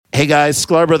Hey guys,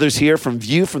 Sklar Brothers here from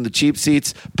View from the Cheap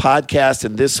Seats podcast.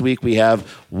 And this week we have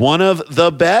one of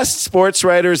the best sports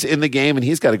writers in the game, and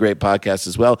he's got a great podcast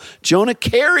as well. Jonah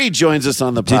Carey joins us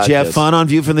on the podcast. Did you have fun on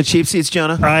View from the Cheap Seats,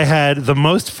 Jonah? I had the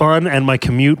most fun, and my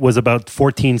commute was about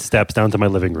 14 steps down to my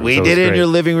living room. We so did it in great. your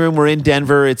living room. We're in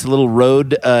Denver. It's a little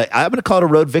road. I'm going to call it a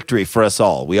road victory for us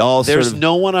all. We all There's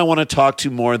no one I want to talk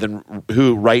to more than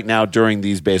who right now during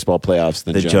these baseball playoffs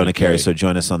than Jonah Carey. So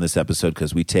join us on this episode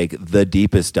because we take the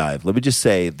deepest dive. Let me just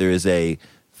say there is a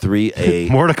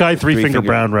Mordecai Three-Finger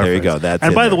Brown reference. There you go. That's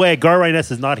and in by there. the way, Gar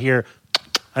Ryness is not here.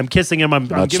 I'm kissing him. I'm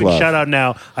giving a shout out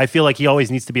now. I feel like he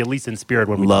always needs to be at least in spirit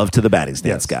when we love talk. to the batting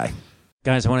stance guy.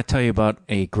 Guys, I want to tell you about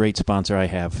a great sponsor I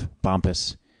have,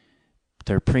 Bombas.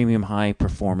 They're premium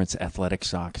high-performance athletic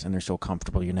socks, and they're so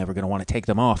comfortable you're never going to want to take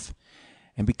them off.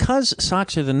 And because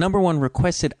socks are the #1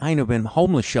 requested item in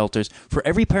homeless shelters, for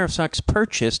every pair of socks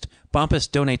purchased, Bombas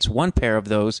donates one pair of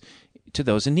those to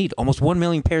those in need. Almost 1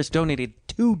 million pairs donated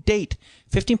to date.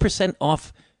 15%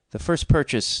 off the first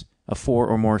purchase of 4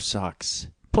 or more socks.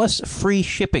 Plus free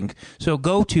shipping. So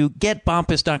go to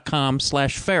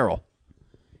getbombas.com/feral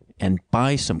and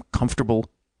buy some comfortable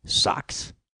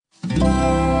socks. Feral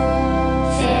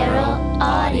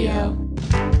Audio.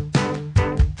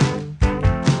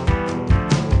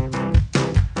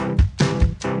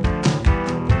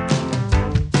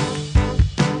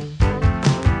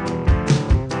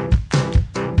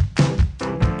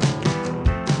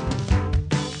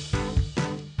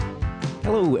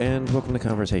 Hello, and welcome to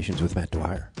Conversations with Matt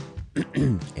Dwyer.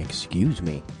 Excuse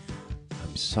me.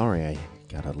 I'm sorry, I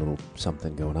got a little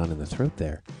something going on in the throat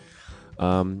there.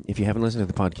 If you haven't listened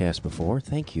to the podcast before,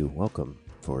 thank you. Welcome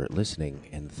for listening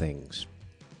and things.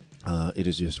 It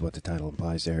is just what the title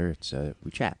implies there. It's we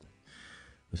chat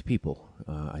with people.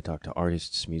 I talk to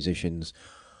artists, musicians,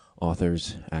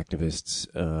 authors, activists,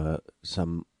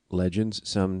 some legends,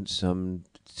 some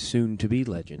soon-to-be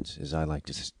legends, as I like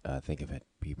to think of it,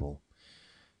 people.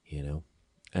 You know,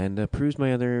 and peruse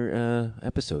my other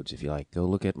episodes if you like. Go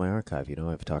look at my archive. You know,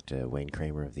 I've talked to Wayne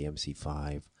Kramer of the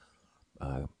MC5,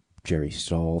 Jerry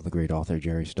Stahl, the great author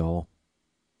Jerry Stahl.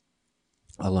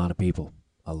 A lot of people,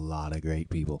 a lot of great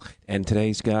people. And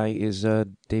today's guy is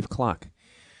Dave Klock,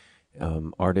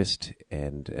 artist,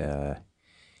 and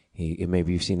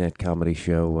maybe you've seen that comedy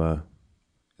show,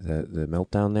 the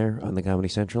Meltdown there on the Comedy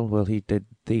Central. Well, he did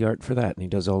the art for that, and he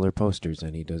does all their posters,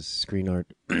 and he does screen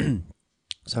art.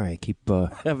 Sorry, I keep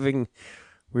having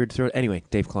weird throat. Anyway,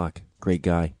 Dave Klock, great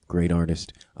guy, great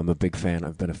artist. I'm a big fan.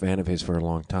 I've been a fan of his for a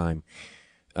long time.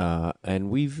 And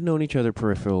we've known each other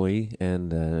peripherally,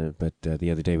 but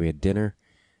the other day we had dinner,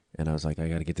 and I was like, I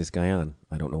got to get this guy on.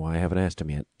 I don't know why I haven't asked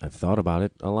him yet. I've thought about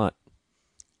it a lot.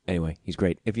 Anyway, he's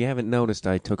great. If you haven't noticed,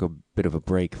 I took a bit of a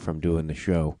break from doing the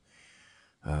show.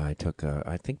 I took,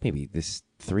 I think maybe this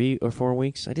 3 or 4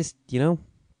 weeks. I just,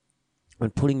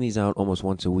 I've been putting these out almost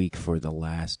once a week for the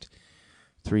last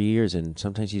 3 years, and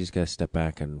sometimes you just got to step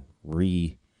back and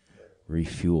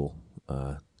refuel.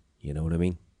 You know what I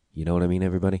mean? You know what I mean,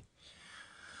 everybody?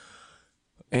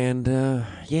 And,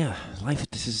 yeah, life,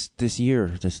 this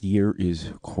year is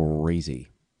crazy.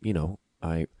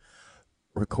 I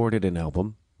recorded an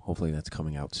album. Hopefully that's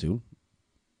coming out soon.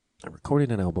 I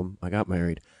recorded an album. I got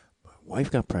married. My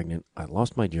wife got pregnant. I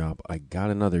lost my job. I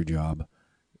got another job.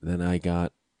 Then I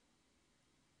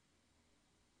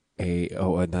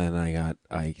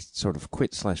sort of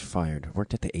quit/fired.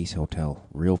 Worked at the Ace Hotel.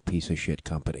 Real piece of shit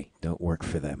company. Don't work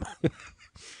for them.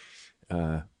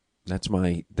 That's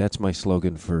my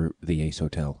slogan for the Ace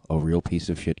Hotel. A real piece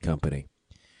of shit company.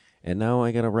 And now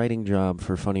I got a writing job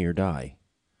for Funny or Die,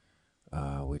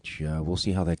 which we'll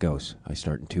see how that goes. I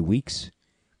start in 2 weeks.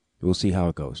 We'll see how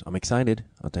it goes. I'm excited.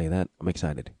 I'll tell you that. I'm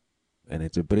excited. And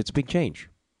it's a big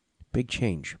change. Big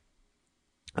change.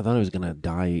 I thought I was going to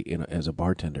die as a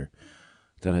bartender.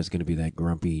 I thought I was going to be that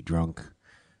grumpy, drunk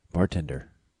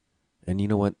bartender. And you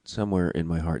know what? Somewhere in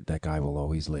my heart, that guy will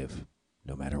always live,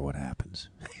 no matter what happens.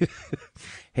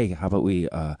 Hey, how about we...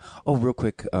 real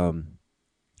quick, go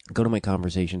to my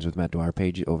Conversations with Matt Dwyer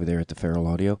page over there at the Feral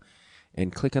Audio,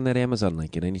 and click on that Amazon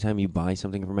link. And anytime you buy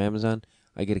something from Amazon,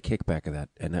 I get a kickback of that.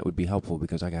 And that would be helpful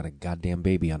because I got a goddamn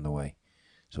baby on the way.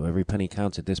 So every penny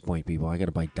counts at this point, people. I got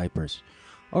to buy diapers.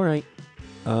 All right.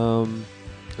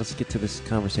 Let's get to this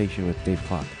conversation with Dave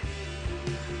Klock.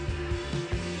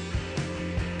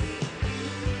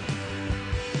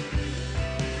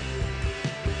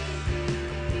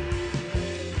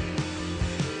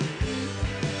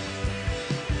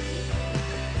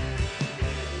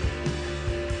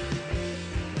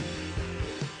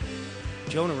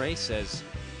 Jonah Ray says,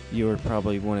 You're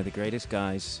probably one of the greatest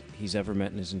guys he's ever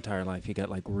met in his entire life. He got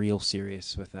like real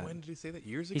serious with that. When did he say that?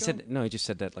 Years ago? He said no. He just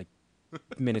said that like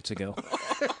minutes ago.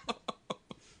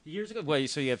 Years ago. Well,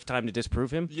 so you have time to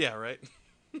disprove him. Yeah, right.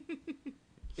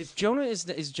 Is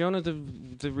Jonah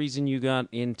the reason you got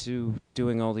into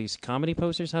doing all these comedy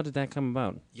posters? How did that come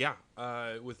about? Yeah,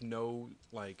 with no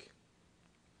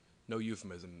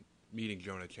euphemism. Meeting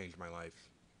Jonah changed my life.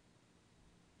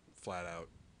 Flat out,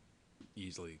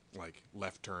 easily. Like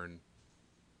left turn.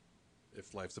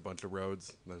 If life's a bunch of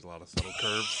roads, there's a lot of subtle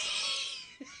curves.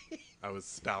 I was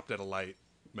stopped at a light,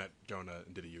 met Jonah,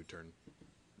 and did a U-turn.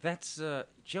 That's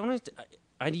Jonah.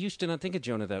 I used to not think of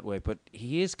Jonah that way, but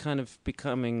he is kind of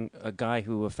becoming a guy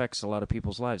who affects a lot of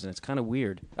people's lives, and it's kind of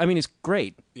weird. I mean, it's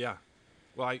great. Yeah.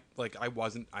 Well, I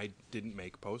didn't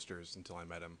make posters until I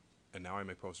met him, and now I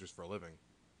make posters for a living.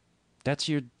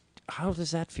 How does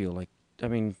that feel? Like, I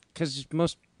mean, because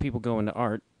most people go into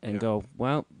art and go,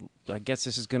 well, I guess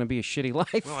this is going to be a shitty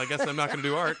life. Well, I guess I'm not going to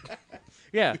do art.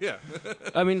 Yeah. Yeah.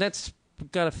 I mean, that's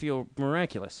got to feel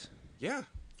miraculous. Yeah.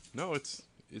 No, it's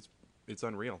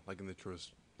unreal, like in the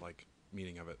truest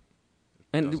meaning of it.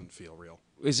 It doesn't feel real.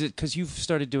 Is it because you've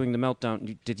started doing the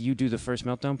Meltdown? Did you do the first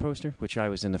Meltdown poster? Which I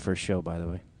was in the first show, by the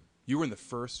way. You were in the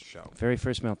first show. Very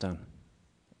first Meltdown.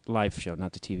 Live show,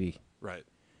 not the TV. Right.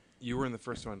 You were in the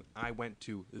first one. I went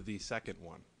to the second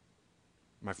one.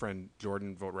 My friend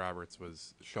Jordan Vogt Roberts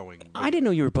was showing. I didn't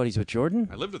know you were buddies with Jordan.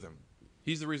 I lived with him.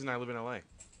 He's the reason I live in L.A.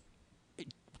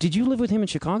 Did you live with him in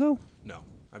Chicago? No.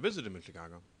 I visited him in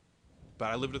Chicago. But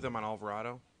I lived with him on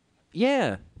Alvarado.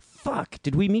 Yeah. Fuck.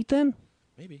 Did we meet then?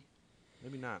 Maybe.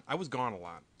 Maybe not. I was gone a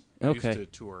lot. Okay. I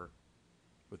used to tour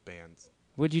with bands.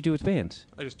 What'd you do with bands?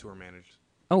 I just tour managed.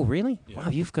 Oh, really? Yeah.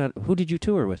 Wow, who did you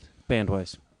tour with,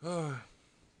 band-wise?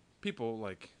 People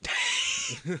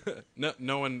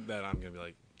no one that I'm going to be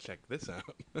like, check this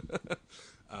out.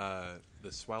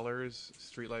 The Swellers,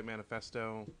 Streetlight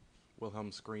Manifesto,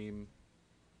 Wilhelm Scream,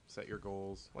 Set Your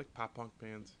Goals, like pop punk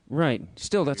bands. Right.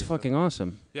 Still, that's fucking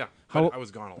awesome. Yeah. How- I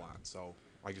was gone a lot, so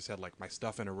I just had my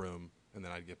stuff in a room, and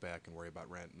then I'd get back and worry about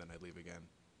rent, and then I'd leave again.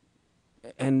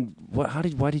 And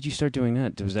why did you start doing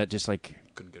that? Was that just like...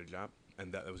 Couldn't get a job,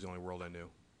 and that was the only world I knew.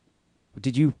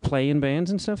 Did you play in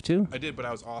bands and stuff, too? I did, but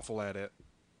I was awful at it.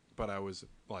 But I was,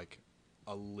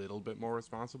 a little bit more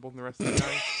responsible than the rest of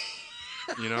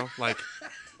the guys.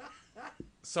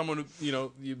 Someone,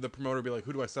 the promoter would be like,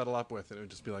 who do I settle up with? And it would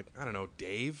just be like, I don't know,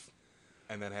 Dave?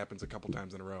 And that happens a couple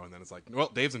times in a row, and then it's like,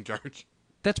 well, Dave's in charge.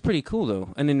 That's pretty cool, though.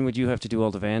 And then would you have to do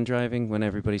all the van driving when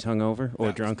everybody's hungover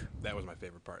or drunk? That was my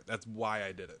favorite part. That's why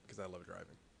I did it, because I love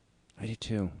driving. I do,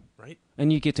 too. Right?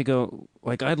 And you get to go...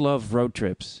 I love road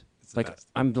trips. It's the best.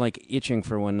 I'm, itching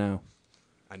for one now.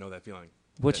 I know that feeling.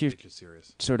 What's that your itch is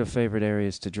serious. sort of favorite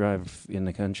areas to drive in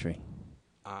the country?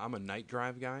 I'm a night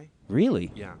drive guy.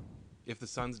 Really? Yeah. If the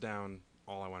sun's down,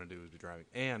 all I want to do is be driving.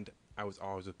 And I was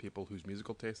always with people whose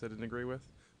musical taste I didn't agree with,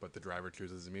 but the driver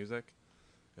chooses the music.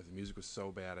 If the music was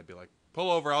so bad, I'd be like,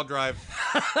 pull over, I'll drive.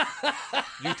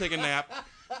 You take a nap.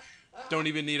 Don't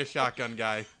even need a shotgun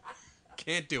guy.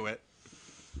 Can't do it.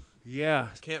 Yeah.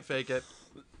 Can't fake it.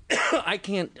 I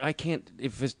can't.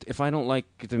 If I don't like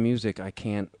the music, I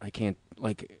can't.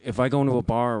 Like, if I go into a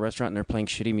bar or restaurant and they're playing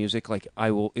shitty music,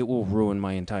 it will ruin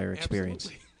my entire experience.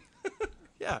 Absolutely.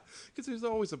 Yeah, because there's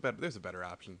always a better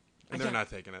option, and they're not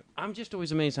taking it. I'm just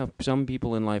always amazed how some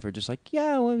people in life are just like,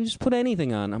 yeah, well, just put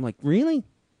anything on. I'm like, really?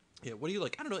 Yeah, what do you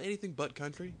like? I don't know, anything but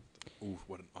country. Ooh,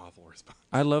 what an awful response.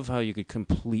 I love how you could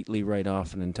completely write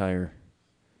off an entire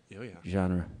Oh yeah.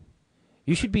 genre.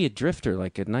 You should be a drifter,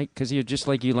 at night, because you're just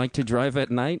you like to drive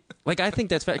at night. I think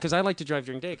that's because I like to drive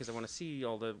during day because I want to see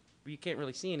you can't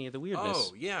really see any of the weirdness.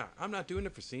 Oh yeah, I'm not doing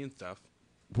it for seeing stuff.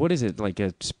 What is it, like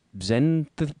a Zen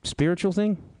spiritual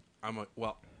thing?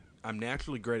 I'm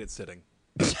naturally great at sitting,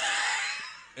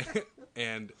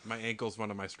 and my ankle's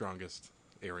one of my strongest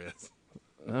areas.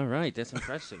 All right, that's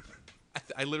impressive.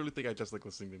 I literally think I just like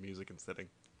listening to music and sitting.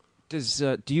 Do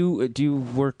you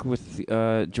work with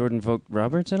Jordan Vogt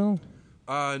Roberts at all?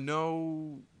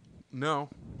 No.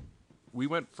 We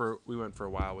went for a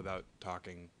while without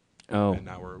talking. Oh, and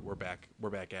now we're back. We're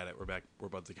back at it. We're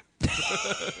buds again.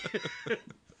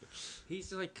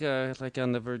 he's like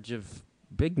on the verge of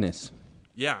bigness.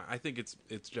 Yeah, I think it's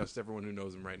just everyone who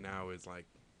knows him right now is like,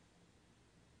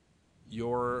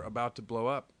 you're about to blow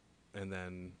up, and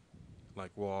then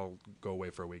we'll all go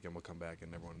away for a week and we'll come back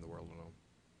and everyone in the world will know.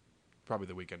 Probably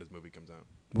the weekend his movie comes out.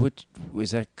 What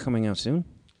is that coming out soon?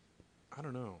 I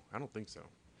don't know. I don't think so.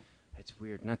 It's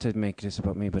weird. Not to make this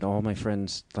about me, but all my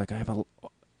friends, I have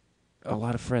a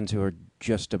lot of friends who are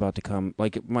just about to come. I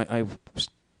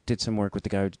did some work with the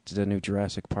guy who did the new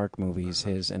Jurassic Park movies,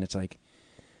 and it's like,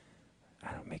 I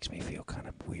don't know, it makes me feel kind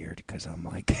of weird because I'm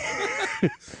like,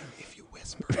 If you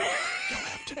whisper, you'll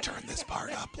have to turn this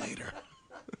part up later.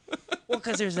 well,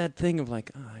 because there's that thing of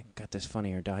like, oh, I got this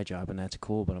Funny or Die job, and that's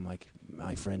cool, but I'm like,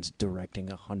 my friend's directing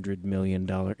 $100 million,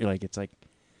 like it's like,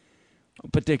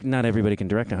 but not everybody can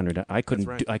direct 100. I couldn't,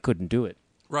 right. I couldn't do it.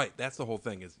 Right, that's the whole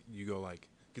thing. Is you go like,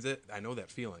 because I know that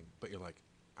feeling, but you're like,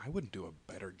 I wouldn't do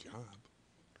a better job.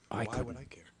 Why would couldn't. I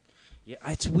care? Yeah,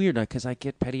 it's weird because I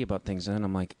get petty about things, and then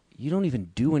I'm like, you don't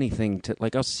even do anything to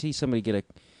like. I'll see somebody get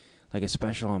a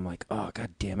special. I'm like, oh god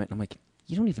damn it! And I'm like,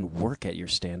 you don't even work at your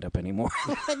stand up anymore.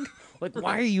 like,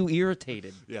 why are you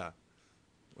irritated? Yeah,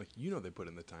 like they put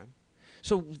in the time.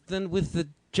 So then, with the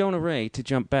Jonah Ray, to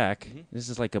jump back, this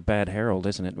is like a bad Herald,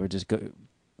 isn't it? We're just go.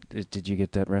 Did you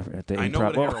get that reference at the I know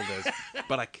improv? what a Herald is,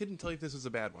 but I couldn't tell you if this was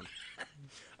a bad one.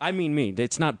 I mean,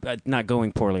 it's not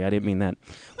going poorly. I didn't mean that,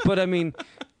 but I mean.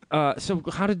 So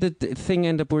how did the thing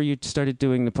end up where you started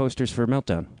doing the posters for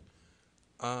Meltdown?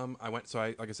 I went. So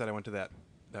like I said, I went to that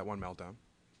one Meltdown,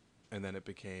 and then it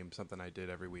became something I did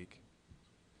every week.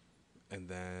 And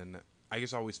then I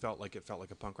just always felt like a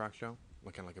punk rock show,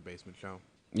 like kind of like a basement show.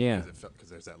 Yeah. Because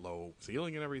there's that low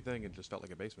ceiling and everything, it just felt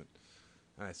like a basement.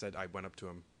 And I went up to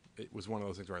him. It was one of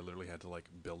those things where I literally had to like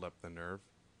build up the nerve.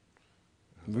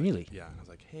 Really? Yeah. And I was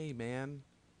like, hey man,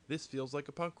 this feels like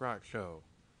a punk rock show.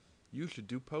 You should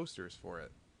do posters for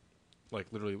it. Like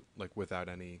literally like without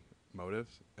any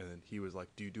motives. And then he was like,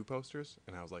 do you do posters?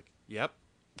 And I was like, yep.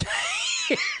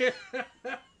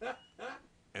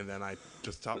 And then I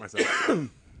just taught myself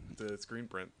to screen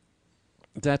print.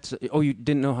 You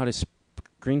didn't know how to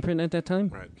screen print at that time?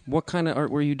 Right. What kind of art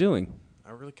were you doing?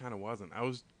 I really kind of wasn't. I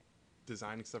was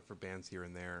designing stuff for bands here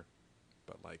and there,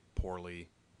 but like poorly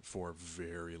for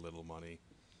very little money.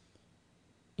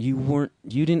 You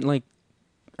didn't like,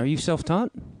 are you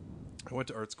self-taught? I went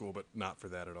to art school, but not for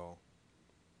that at all.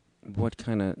 What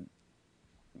kind of,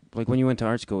 like when you went to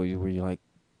art school, were you like,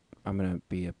 I'm going to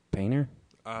be a painter?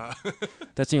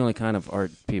 That's the only kind of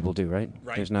art people do, right?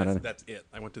 Right. There's not that's it.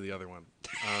 I went to the other one.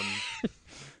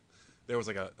 There was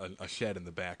like a shed in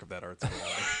the back of that art school.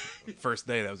 First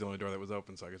day, that was the only door that was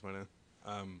open, so I guess went in.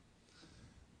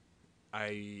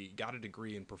 I got a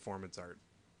degree in performance art.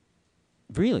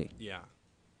 Really? Yeah.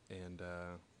 And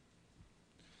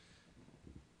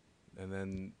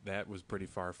then that was pretty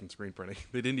far from screen printing.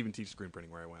 They didn't even teach screen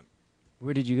printing where I went.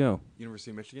 Where did you go?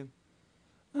 University of Michigan,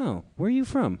 Oh, where are you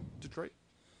from? Detroit.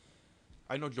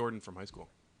 I know Jordan from high school.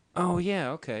 Oh,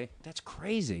 yeah, okay. That's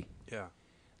crazy. Yeah.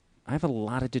 I have a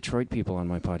lot of Detroit people on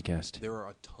my podcast. There are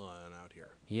a ton out here.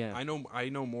 Yeah. I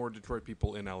know more Detroit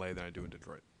people in LA than I do in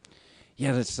Detroit.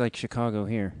 Yeah, that's like Chicago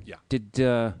here. Yeah.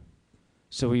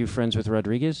 So were you friends with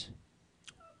Rodriguez?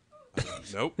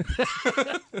 Nope.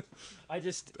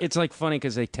 It's like funny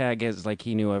because they tag as like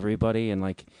he knew everybody and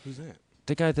like Who's that?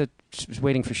 the guy that was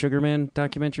waiting for Sugar Man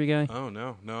documentary guy. Oh,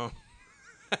 no.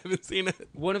 I haven't seen it.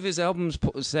 One of his albums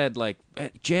said like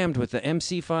jammed with the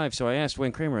MC5. So I asked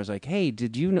Wayne Kramer, I was like, hey,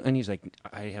 did you know? And he's like,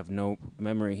 I have no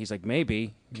memory. He's like,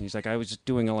 maybe. And he's like, I was just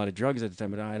doing a lot of drugs at the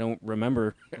time, but I don't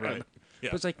remember. Right. Yeah.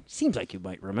 But it's like, seems like you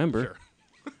might remember.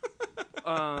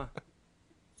 Sure.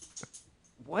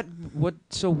 What,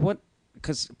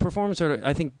 because performance art,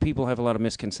 I think people have a lot of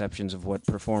misconceptions of what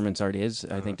performance art is.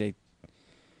 I think they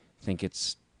think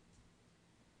it's,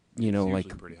 It's usually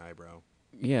like, pretty highbrow.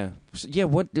 yeah.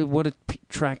 What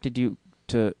attracted you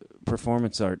to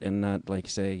performance art and not, like,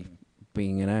 say,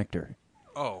 being an actor?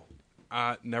 Oh,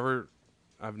 I've never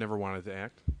wanted to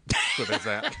act. So there's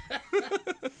that.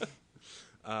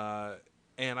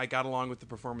 And I got along with the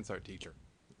performance art teacher.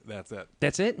 That's it.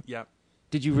 That's it? Yep.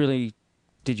 Did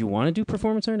you want to do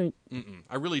performance art? Mm-mm.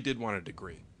 I really did want a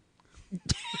degree.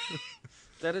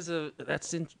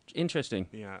 That's interesting.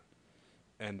 Yeah.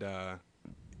 And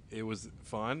it was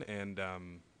fun, and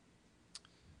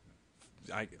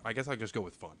I guess I'll just go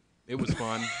with fun. It was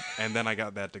fun, and then I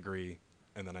got that degree,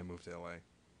 and then I moved to LA.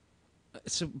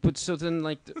 So then,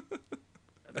 like...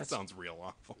 That sounds real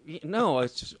awful. No,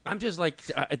 I'm just like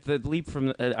the leap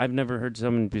from. I've never heard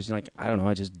someone be like, I don't know,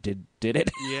 I just did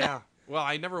it. Yeah. Well,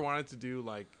 I never wanted to do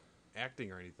like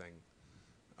acting or anything.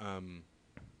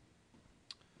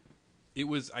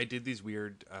 I did these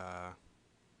weird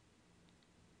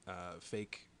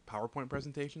fake PowerPoint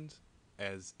presentations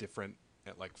as different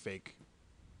like fake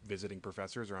visiting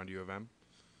professors around U of M,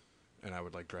 and I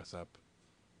would like dress up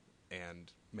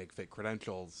and make fake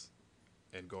credentials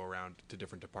and go around to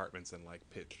different departments and like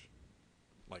pitch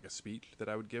like a speech that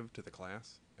I would give to the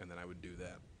class, and then I would do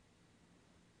that.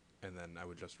 And then I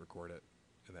would just record it,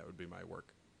 and that would be my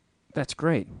work. That's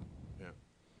great. Yeah.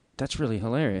 That's really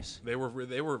hilarious. They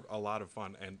were a lot of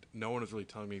fun, and no one was really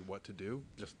telling me what to do.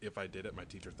 Just if I did it, my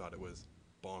teacher thought it was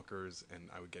bonkers, and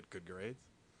I would get good grades.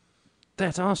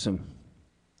 That's awesome.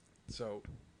 So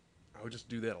I would just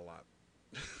do that a lot.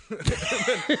 And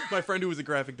then my friend who was a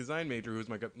graphic design major, who was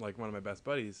one of my best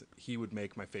buddies, he would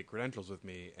make my fake credentials with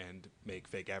me and make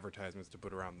fake advertisements to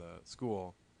put around the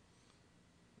school.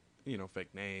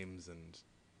 Fake names and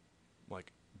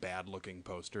like bad looking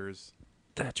posters.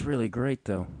 That's really great,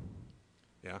 though.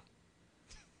 Yeah.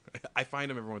 I find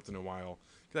them every once in a while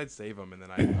because I'd save them and then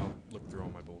I'll look through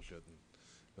all my bullshit and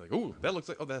be like, "Ooh, that looks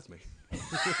like that's me."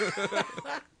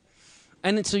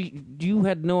 And so you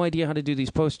had no idea how to do these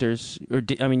posters, or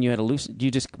you had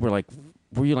you just were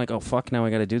you like, oh fuck, now I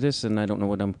got to do this, and I don't know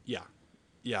what I'm.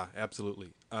 Yeah,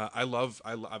 absolutely.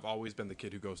 I've always been the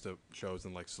kid who goes to shows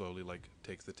and like slowly like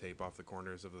takes the tape off the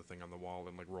corners of the thing on the wall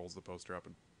and like rolls the poster up,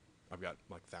 and I've got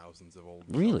like thousands of old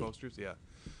show posters. Yeah,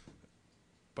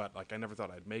 but like I never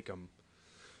thought I'd make them.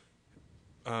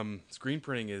 Screen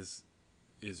printing is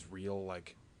real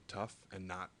like tough and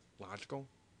not logical.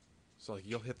 So like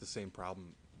you'll hit the same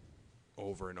problem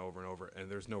over and over and over, and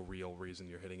there's no real reason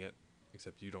you're hitting it,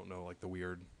 except you don't know like the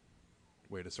weird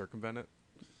way to circumvent it.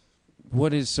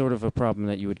 What is sort of a problem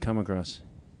that you would come across?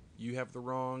 You have the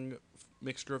wrong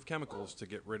mixture of chemicals to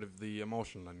get rid of the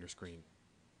emulsion on your screen,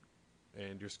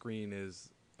 and your screen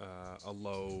is a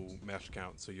low mesh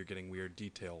count, so you're getting weird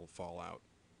detail fallout.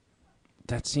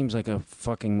 That seems like a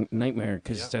fucking nightmare,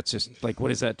 because that's just like,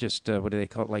 what is that? Just what do they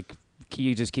call it? Like,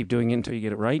 you just keep doing it until you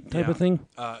get it right, type of thing.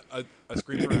 A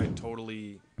screen printer I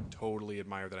totally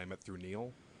admire that I met through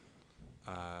Neil.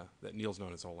 That Neil's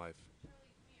known his whole life.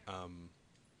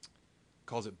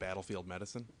 Calls it battlefield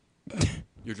medicine.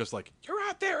 You're just like, you're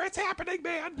out there, it's happening,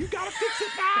 man. You gotta fix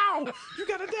it now. You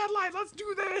got a deadline. Let's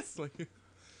do this. Like,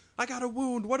 I got a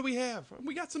wound. What do we have?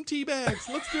 We got some tea bags.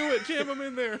 Let's do it. Jam them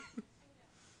in there.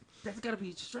 That's got to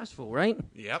be stressful, right?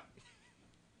 Yep.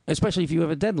 Especially if you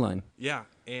have a deadline. Yeah,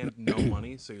 and no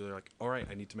money. So you're like, all right,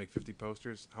 I need to make 50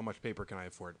 posters. How much paper can I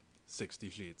afford? 60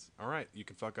 sheets. All right, you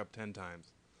can fuck up 10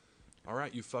 times. All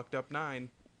right, you fucked up 9.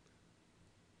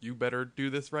 You better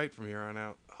do this right from here on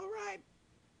out. All right.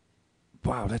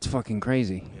 Wow, that's fucking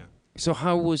crazy. Yeah. So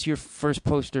how was your first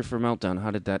poster for Meltdown? How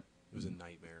did that... It was a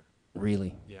nightmare.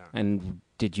 Really? Yeah. And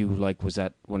did you, was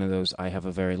that one of those, I have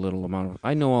a very little amount of...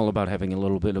 I know all about having a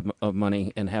little bit of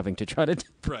money and having to try to...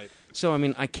 Right. So,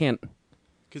 I can't...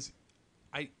 Because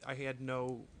I had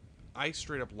no... I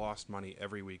straight up lost money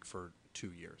every week for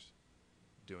 2 years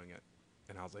doing it.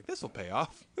 And I was like, this will pay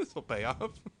off. This will pay off.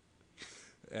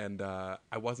 And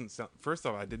I wasn't... First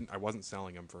off, I wasn't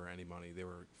selling them for any money. They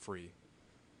were free.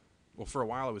 Well, for a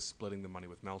while, I was splitting the money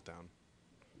with Meltdown.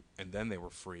 And then they were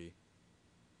free.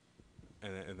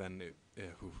 And then,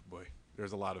 oh boy,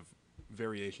 there's a lot of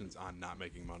variations on not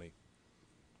making money.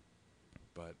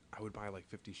 But I would buy like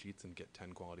 50 sheets and get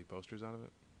 10 quality posters out of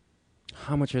it.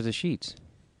 How much are the sheets?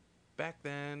 Back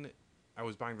then, I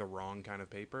was buying the wrong kind of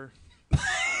paper.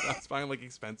 I was buying like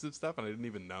expensive stuff and I didn't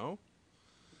even know.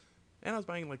 And I was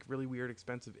buying like really weird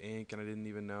expensive ink and I didn't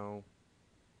even know.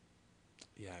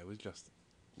 Yeah, it was just,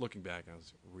 looking back, I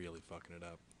was really fucking it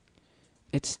up.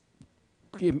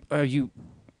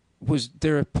 Was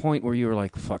there a point where you were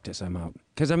like, fuck this, I'm out?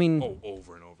 Because, Oh,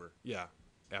 over and over. Yeah,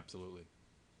 absolutely.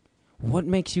 What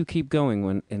makes you keep going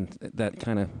when in that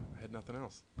kind of... I had nothing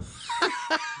else.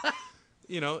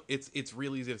 It's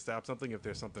real easy to stop something if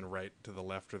there's something right to the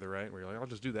left or the right, where you're like, I'll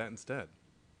just do that instead.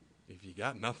 If you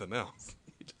got nothing else,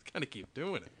 you just kind of keep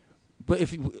doing it.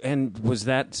 But was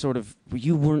that sort of...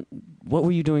 What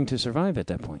were you doing to survive at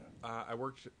that point? I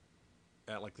worked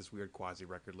at like this weird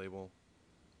quasi-record label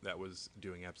that was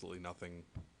doing absolutely nothing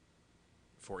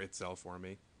for itself for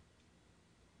me.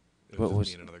 It was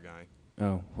just me and another guy.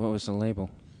 Oh, what was the label?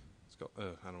 Let's go.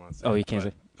 I don't want to say. Oh, you can't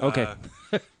say. Okay.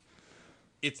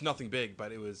 It's nothing big,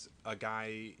 but it was a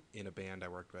guy in a band I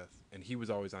worked with, and he was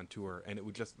always on tour, and it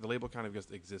would the label kind of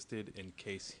just existed in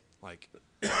case, like,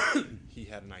 he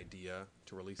had an idea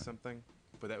to release something,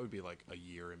 but that would be like a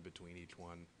year in between each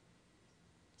one.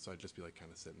 So I'd just be like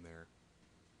kind of sitting there.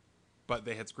 But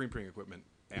they had screen printing equipment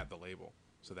at the label,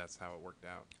 so that's how it worked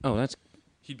out. Oh, that's...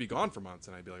 He'd be gone for months,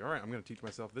 and I'd be like, all right, I'm going to teach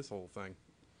myself this whole thing.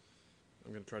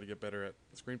 I'm going to try to get better at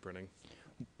screen printing.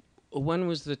 When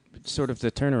was the sort of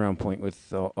the turnaround point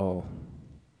with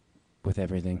with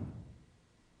everything?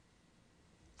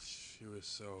 It was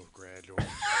so gradual.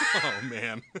 Oh,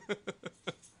 man.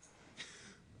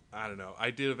 I don't know.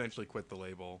 I did eventually quit the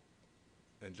label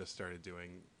and just started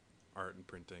doing art and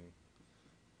printing.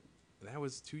 That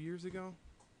was 2 years ago.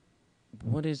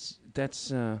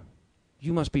 That's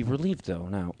you must be relieved though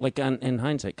now, like in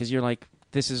hindsight, because you're like,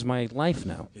 this is my life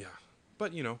now. Yeah,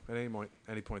 but you know, at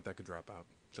any point that could drop out,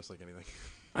 just like anything.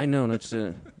 I know, and it's.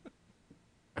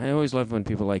 I always love when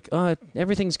people are like, oh,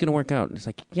 everything's going to work out. It's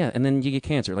like, yeah, and then you get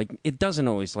cancer. Like, it doesn't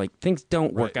always, like, things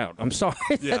don't work Right. out. I'm sorry.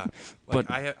 Yeah, like but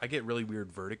I get really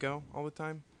weird vertigo all the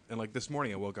time, and like this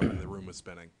morning I woke up and the room was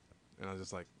spinning, and I was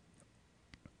just like,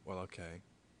 well, okay,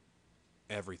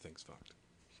 everything's fucked.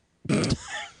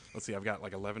 Let's see, I've got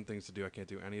like 11 things to do. I can't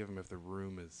do any of them if the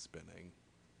room is spinning.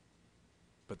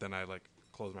 But then I like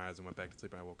closed my eyes and went back to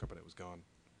sleep, and I woke up and it was gone.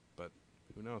 But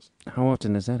who knows? how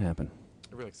often does that happen?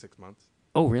 Every like 6 months,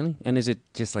 Oh, really? And is it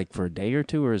just like for a day or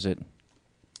two, or is it?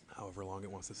 however long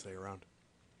it wants to stay around.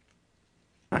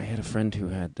 I had a friend who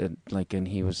had and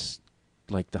he was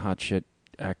like the hot shit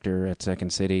actor at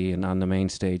Second City and on the main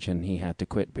stage, and he had to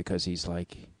quit because he's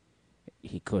like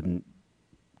he couldn't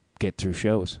get through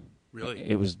shows. Really?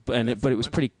 It was, but it was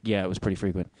pretty. Yeah, it was pretty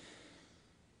frequent.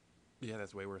 Yeah,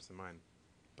 that's way worse than mine,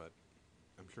 but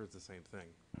I'm sure it's the same thing.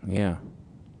 Yeah.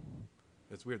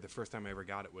 It's weird. The first time I ever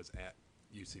got it was at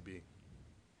UCB.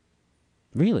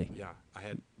 Really? Yeah, I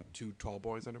had 2 tall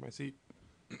boys under my seat.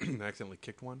 I accidentally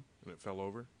kicked one, and it fell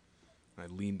over. And I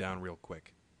leaned down real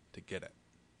quick to get it.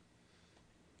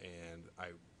 And I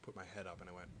put my head up, and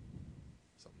I went,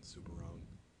 something's super wrong.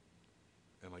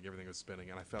 And, like, everything was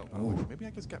spinning. And I felt, like, maybe I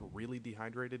just got really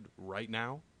dehydrated right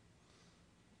now.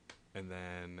 And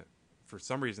then, for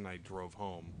some reason, I drove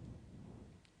home.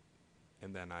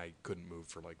 And then I couldn't move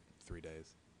for, like, 3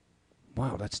 days.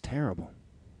 Wow, that's terrible.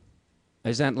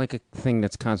 Is that like a thing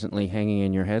that's constantly hanging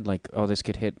in your head? Like, oh, this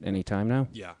could hit any time now?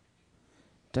 Yeah.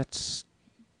 That's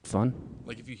fun.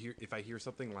 Like, if I hear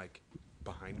something, like,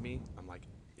 behind me, I'm like,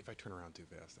 if I turn around too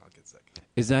fast, I'll get sick.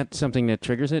 Is that something that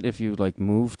triggers it if you like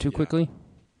move too Yeah. quickly?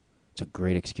 It's a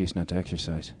great excuse not to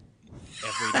exercise.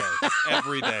 Every day.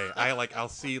 Every day. I'll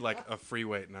see, like, a free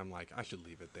weight, and I'm like, I should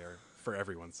leave it there for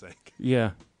everyone's sake.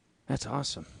 Yeah. That's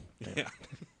awesome. Yeah.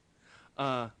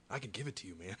 I could give it to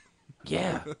you, man.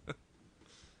 Yeah.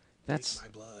 That's Taste my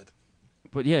blood.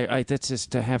 But yeah, that's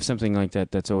just to have something like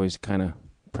that that's always kind of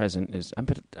present is I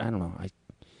don't know.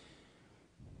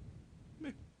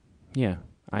 Yeah,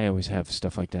 I always have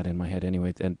stuff like that in my head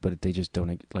anyway, but they just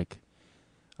don't like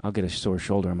I'll get a sore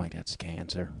shoulder. I'm like, that's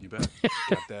cancer. You bet.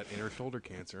 Got that inner shoulder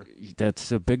cancer.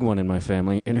 That's a big one in my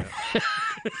family.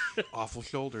 Awful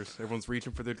shoulders. Everyone's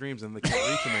reaching for their dreams, and they can't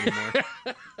reach them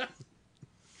anymore.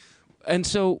 And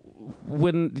so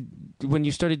when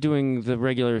you started doing the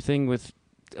regular thing with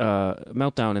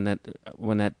Meltdown, and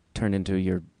when that turned into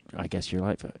your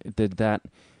life,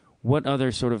 what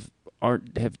other sort of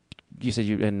art have you said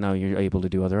and now you're able to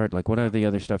do other art? Like, what are the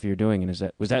other stuff you're doing?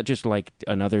 And was that just like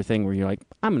another thing where you're like,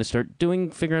 I'm going to start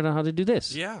figuring out how to do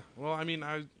this? Yeah. Well, I mean,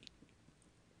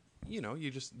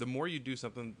 the more you do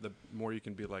something, the more you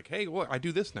can be like, hey, look, I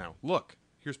do this now. Look,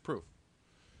 here's proof.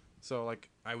 So,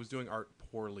 like, I was doing art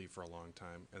poorly for a long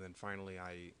time, and then finally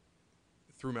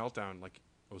through Meltdown, like,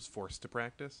 I was forced to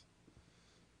practice,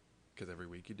 because every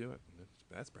week you do it.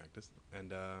 That's practice.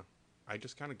 And I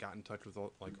just kind of got in touch with,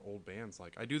 like, old bands.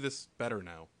 Like, I do this better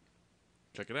now.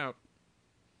 Check it out.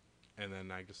 And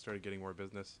then I just started getting more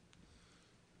business,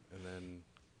 and then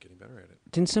getting better at it.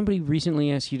 Didn't somebody recently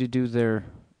ask you to do their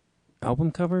album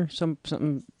cover?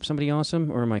 Somebody awesome,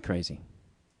 or am I crazy?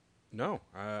 No,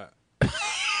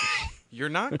 you're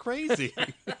not crazy.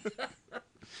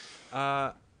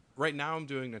 Right now, I'm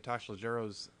doing Natasha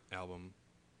Leggero's album,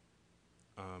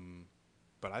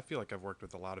 but I feel like I've worked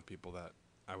with a lot of people that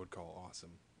I would call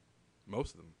awesome.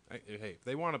 Most of them. Hey, if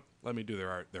they want to let me do their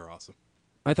art, they're awesome.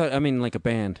 I mean like a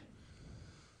band.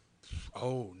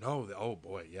 Oh no! Oh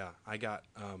boy, yeah. I got.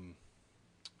 I'm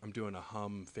doing a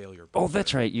Hum Failure. Oh,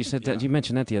 that's right. You said that. Yeah. You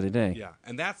mentioned that the other day. Yeah,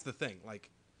 and that's the thing. Like,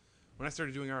 when I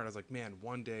started doing art, I was like, man,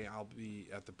 one day I'll be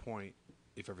at the point,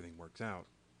 if everything works out,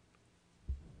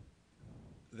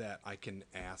 that I can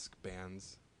ask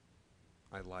bands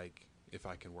I like if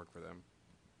I can work for them,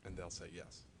 and they'll say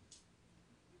yes.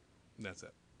 And that's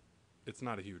it. It's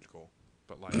not a huge goal,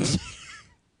 but like,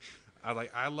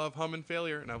 I love Hum and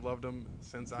Failure, and I've loved them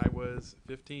since I was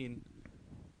 15.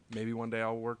 Maybe one day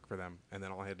I'll work for them, and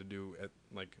then all I had to do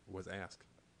was ask.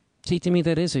 See, to me,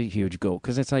 that is a huge goal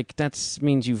because it's like that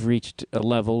means you've reached a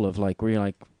level of like where you're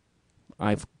like,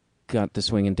 I've got the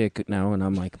swinging dick now, and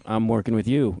I'm like, I'm working with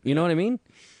you. You know what I mean?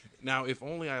 Now, if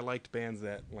only I liked bands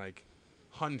that like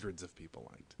hundreds of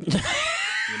people liked,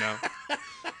 you know.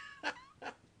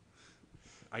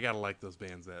 I gotta like those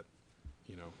bands that,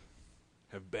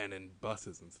 have been in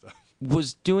buses and stuff.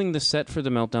 Was doing the set for the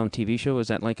Meltdown TV show, is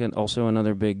that like also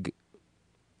another big,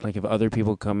 like if other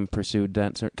people pursued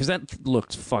that? Because that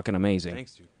looked fucking amazing.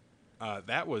 Thanks, dude.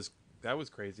 That was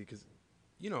crazy because,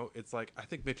 it's like, I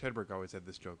think Mitch Hedberg always had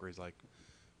this joke where he's like,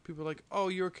 people are like, oh,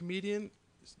 you're a comedian?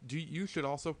 You should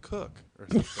also cook or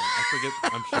something. I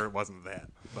forget. I'm sure it wasn't that.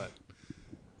 But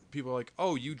people are like,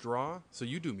 oh, you draw? So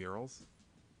you do murals?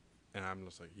 And I'm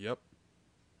just like, yep.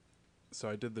 So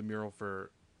I did the mural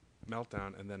for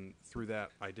Meltdown, and then through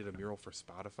that, I did a mural for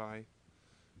Spotify.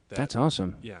 That's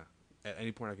awesome. Yeah. At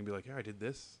any point, I can be like, yeah, I did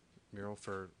this mural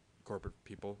for corporate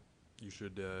people. You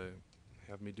should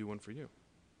have me do one for you.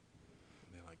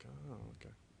 And they're like, oh,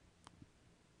 okay.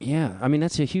 Yeah, I mean,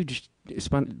 that's a huge...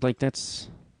 Like, that's...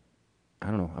 I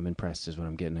don't know. I'm impressed is what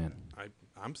I'm getting at.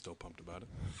 I'm still pumped about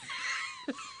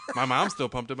it. My mom's still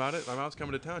pumped about it. My mom's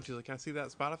coming to town. She's like, can I see that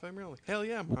Spotify mural? Like, hell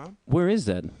yeah, Mom. Where is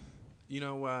that?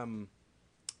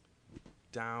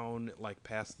 Down, like,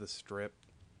 past the Strip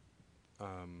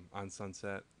on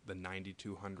Sunset, the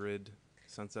 9200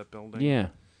 Sunset building. Yeah.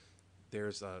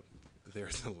 There's a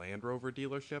Land Rover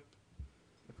dealership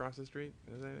across the street.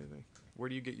 Is that anything? Where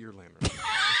do you get your Land Rover?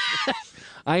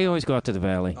 I always go out to the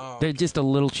valley. Oh, They're just a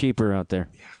little cheaper out there.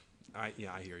 I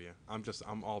hear you.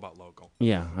 I'm all about local.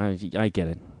 Yeah, I get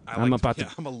it. I'm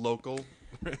a local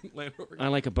Land Rover guy. I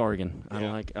like a bargain.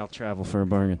 Yeah. I'll travel for a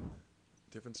bargain.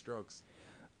 Different strokes.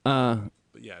 But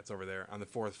yeah, it's over there on the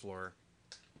 4th floor.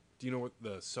 Do you know what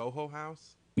the Soho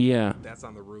House? yeah. That's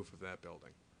on the roof of that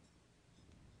building.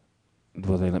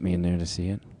 Will they let me in there to see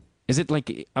it? Is it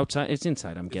like outside? It's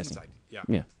inside, I'm guessing. Inside.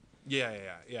 Yeah. Yeah.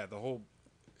 Yeah. The whole,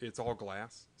 it's all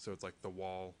glass, so it's like the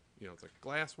wall. It's like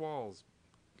glass walls,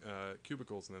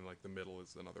 cubicles, and then like the middle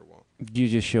is another wall. Do you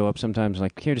just show up sometimes,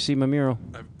 like here to see my mural?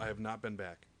 I have not been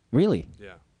back. Really?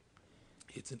 Yeah.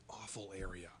 It's an awful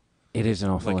area. It is an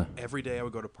awful. Like every day I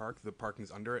would go to park, the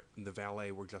parking's under it, and the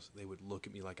valet they would look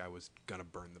at me like I was gonna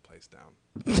burn the place down.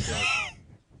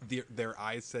 Like, their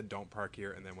eyes said don't park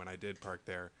here, and then when I did park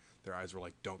there, their eyes were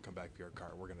like, don't come back for your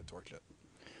car, we're gonna torch it.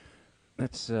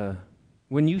 That's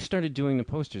when you started doing the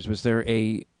posters, was there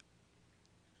a,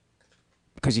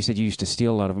 because you said you used to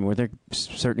steal a lot of them, were there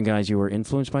certain guys you were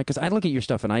influenced by? Because I look at your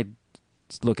stuff and I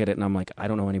look at it and I'm like, I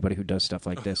don't know anybody who does stuff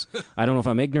like this. I don't know if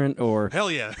I'm ignorant or...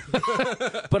 Hell yeah.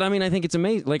 But I mean, I think it's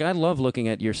amazing. Like, I love looking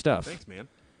at your stuff. Thanks, man.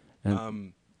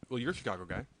 And, well, you're a Chicago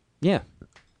guy. yeah.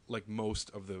 Like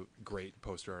most of the great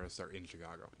poster artists are in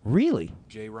Chicago. Really?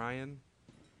 Jay Ryan,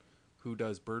 who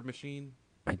does Bird Machine,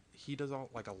 he does a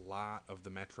lot of the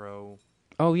Metro,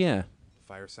 Oh, yeah.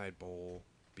 Fireside Bowl,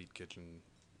 Beat Kitchen.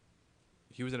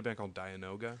 He was in a band called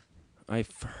Dianoga.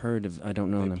 I've heard of... I don't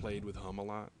know They them. played with Hum a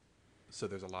lot. So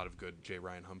there's a lot of good Jay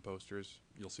Ryan Hum posters.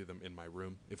 You'll see them in my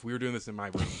room. If we were doing this in my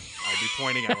room, I'd be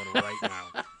pointing at one right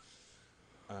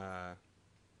now.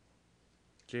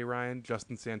 Jay Ryan,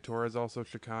 Justin Santora is also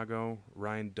Chicago.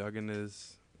 Ryan Duggan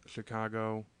is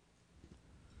Chicago.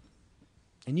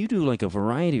 And you do like a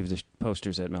variety of the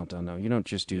posters at Meltdown, though. You don't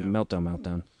just do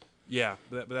Meltdown. Yeah,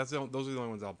 but those are the only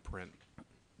ones I'll print.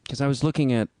 Because I was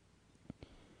looking at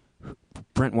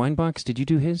Brent Weinbach's. Did you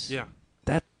do his? Yeah.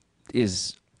 That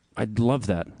is... I'd love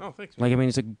that. Oh, thanks. Like, I mean,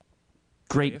 it's a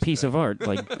great piece of art.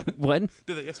 Like, what?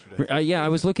 Did that yesterday. Yeah, I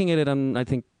was looking at it on, I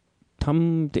think,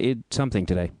 Tum did something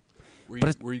today.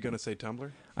 Were you going to say Tumblr?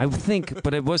 I would think,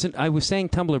 but it wasn't. I was saying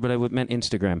Tumblr, but I meant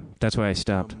Instagram. That's why I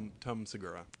stopped. Tum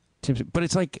Segura. But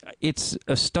it's like, it's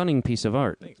a stunning piece of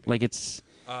art. Thanks, man. Like, it's...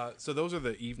 So those are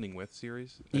the Evening With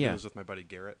series. I Yeah. do those with my buddy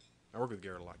Garrett. I work with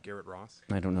Garrett a lot. Garrett Ross.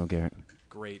 I don't know, Garrett.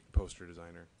 Great poster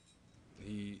designer.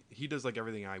 He does like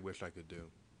everything I wish I could do.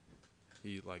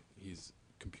 He's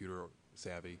computer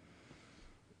savvy,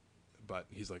 but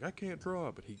he's like, I can't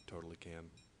draw, but he totally can.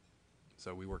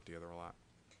 So we work together a lot.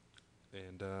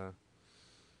 And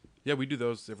yeah, we do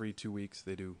those every 2 weeks.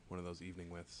 They do one of those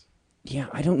Evening Withs. Yeah,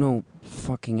 I don't know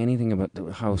fucking anything about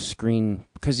how screen...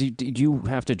 Because you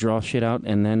have to draw shit out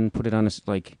and then put it on a...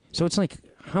 Like, so it's like,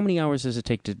 how many hours does it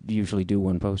take to usually do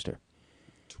one poster?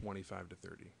 25 to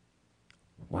 30.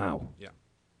 Wow. Yeah.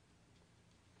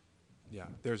 Yeah,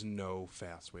 there's no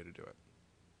fast way to do it.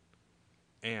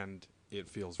 And it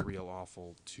feels real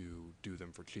awful to do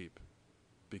them for cheap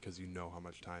because you know how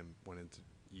much time went into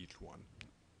each one.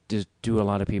 Do a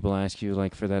lot of people ask you,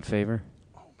 like, for that favor?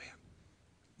 Oh, man.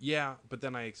 Yeah, but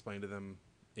then I explain to them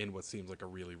in what seems like a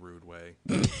really rude way.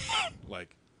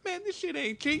 Like, man, this shit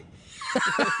ain't cheap.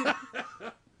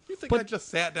 You think I just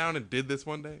sat down and did this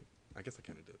one day? I guess I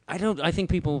kind of did. I think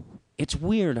people... It's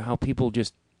weird how people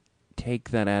just take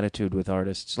that attitude with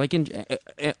artists, like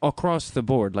across the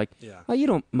board. Like, Yeah. oh, you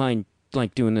don't mind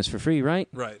like doing this for free, right?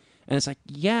 Right. And it's like,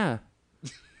 yeah.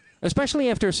 Especially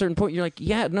after a certain point, you're like,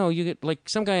 yeah, no, you get like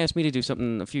some guy asked me to do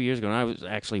something a few years ago, and I was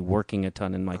actually working a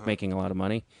ton and like making a lot of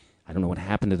money. I don't know what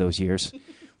happened to those years,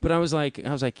 But I was like,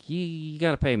 you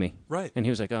got to pay me. Right. And he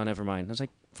was like, oh, never mind. I was like,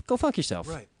 go fuck yourself.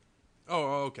 Right.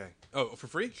 Oh, okay. Oh, for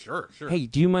free? Sure. Hey,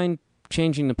 do you mind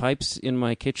changing the pipes in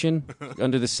my kitchen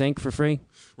under the sink for free?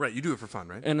 Right, you do it for fun,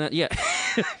 right? And yeah,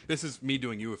 This is me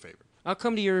doing you a favor. I'll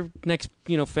come to your next,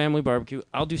 family barbecue.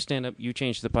 I'll do stand up. You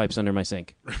change the pipes under my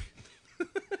sink.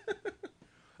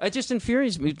 It just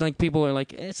infuriates me. Like people are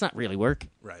like, it's not really work.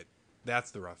 Right. That's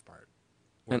the rough part.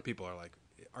 When people are like,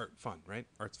 art fun, right?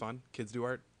 Art's fun. Kids do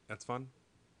art. That's fun.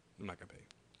 I'm not gonna pay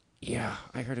you. Yeah,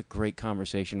 I heard a great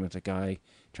conversation with a guy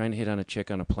trying to hit on a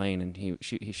chick on a plane, and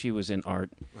she was in art,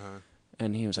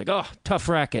 and he was like, "Oh, tough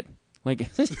racket." Like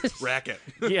Racket.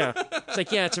 yeah, it's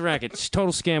like it's a racket. It's a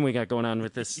total scam we got going on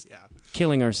with this. Yeah.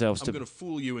 Killing ourselves. I'm gonna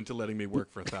fool you into letting me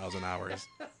work for 1,000 hours.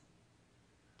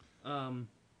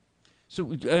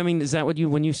 So, I mean, is that what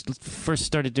when you first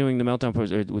started doing the Meltdown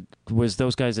Post, or was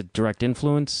those guys a direct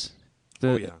influence?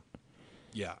 Oh yeah.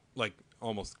 Yeah. Like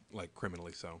almost like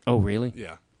criminally so. Oh, really?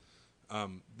 Yeah.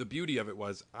 The beauty of it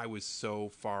was I was so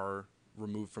far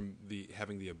removed from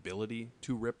having the ability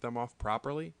to rip them off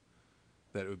properly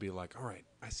that it would be like, all right,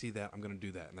 I see that, I'm going to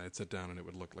do that. And I'd sit down and it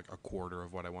would look like a quarter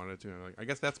of what I wanted it to. And I'm like, I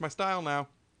guess that's my style now.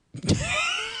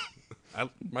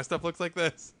 My stuff looks like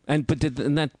this. And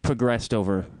that progressed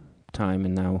over time,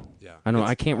 and now Yeah. I don't know.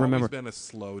 I can't remember. It's been a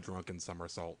slow, drunken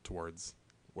somersault towards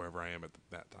wherever I am at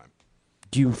that time.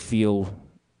 Do you feel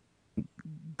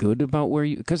good about where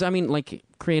you? Because I mean, like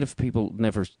creative people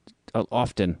never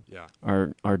often Yeah.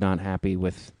 are not happy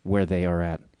with where they are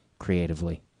at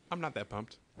creatively. I'm not that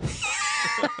pumped.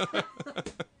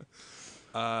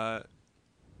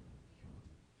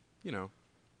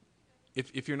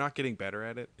 If you're not getting better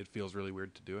at it, it feels really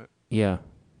weird to do it. Yeah.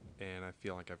 And I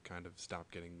feel like I've kind of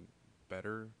stopped getting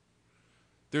better.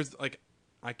 There's like,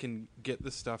 I can get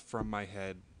the stuff from my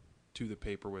head to the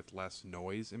paper with less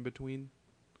noise in between,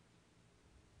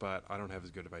 but I don't have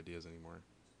as good of ideas anymore.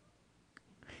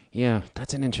 Yeah,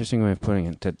 that's an interesting way of putting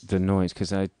it. The noise,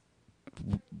 because I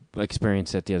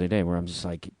experienced that the other day, where I'm just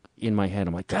like in my head,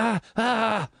 I'm like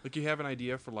Like you have an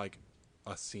idea for like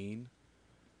a scene.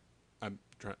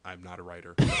 I'm not a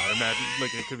writer, but I imagine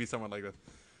like it could be someone like this,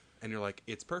 and you're like,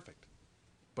 it's perfect,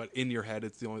 but in your head,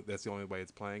 that's the only way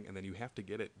it's playing, and then you have to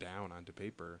get it down onto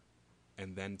paper,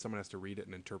 and then someone has to read it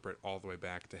and interpret all the way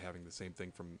back to having the same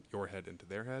thing from your head into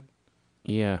their head.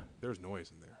 Yeah. There's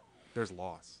noise in there. There's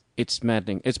loss. It's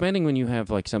maddening. It's maddening when you have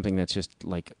like something that's just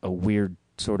like a weird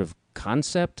sort of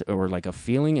concept or like a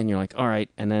feeling, and you're like, all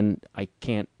right, and then I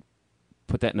can't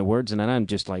put that into words, and then I'm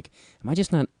just like, am I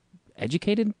just not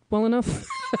educated well enough?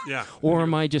 Yeah. Or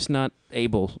am I just not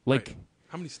able? Like, Right.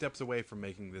 How many steps away from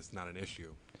making this not an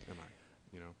issue am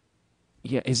I?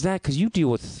 yeah, is that because you deal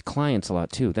with clients a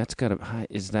lot too? That's gotta.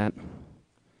 Is that?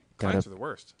 Clients are the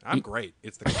worst. I'm great.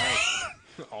 It's the clients.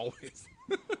 Always.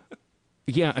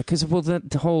 Yeah, because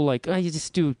the whole like, oh, you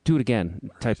just do it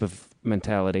again type of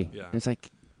mentality. Yeah. It's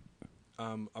like,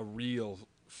 A real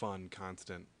fun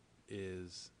constant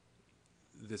is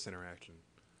this interaction.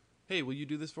 Hey, will you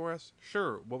do this for us?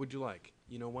 Sure. What would you like?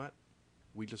 You know what?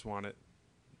 We just want it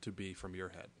to be from your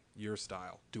head, your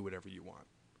style. Do whatever you want.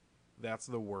 That's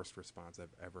the worst response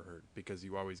I've ever heard, because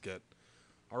you always get,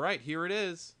 all right, here it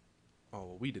is. Oh,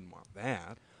 well, we didn't want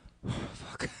that.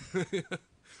 fuck.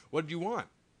 What did you want?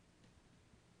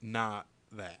 Not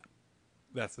that.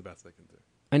 That's the best I can do.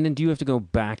 And then do you have to go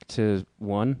back to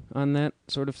one on that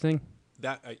sort of thing?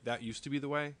 That used to be the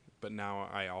way, but now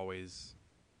I always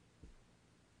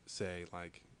say,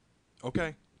 like,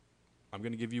 okay, I'm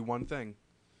going to give you one thing,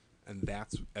 and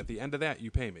that's at the end of that, you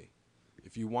pay me.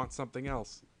 If you want something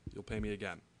else, you'll pay me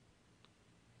again,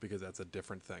 because that's a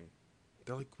different thing.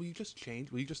 They're like, will you just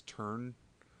change? Will you just turn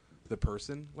the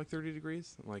person like 30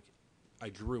 degrees? I'm like, I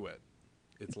drew it.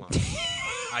 It's lying.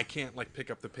 I can't like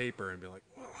pick up the paper and be like,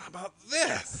 well, how about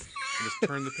this? And just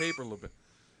turn the paper a little bit.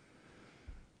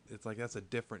 It's like, that's a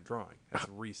different drawing. That's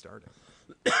restarting.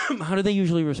 How do they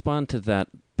usually respond to that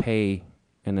pay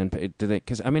and then pay? Do they?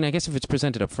 Because I mean, I guess if it's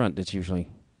presented up front, it's usually.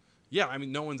 Yeah, I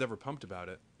mean, no one's ever pumped about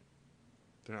it.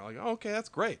 They're not like, oh, okay, that's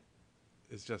great.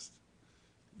 It's just,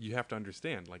 you have to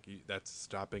understand, like, that's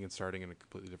stopping and starting in a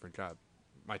completely different job.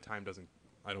 My time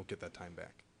I don't get that time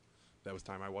back. That was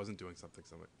time I wasn't doing something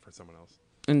for someone else.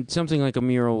 And something like a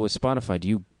mural with Spotify, do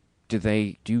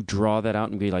you draw that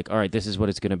out and be like, all right, this is what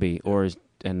it's going to be,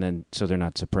 and then so they're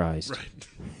not surprised?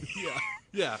 Right.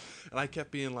 Yeah. And I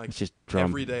kept being like, Just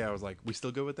every day I was like, we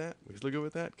still go with that? We still go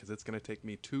with that? Because it's going to take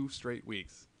me 2 straight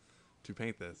weeks to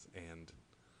paint this. And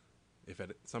if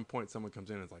at some point someone comes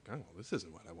in and is like, oh, well, this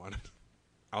isn't what I wanted,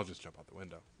 I'll just jump out the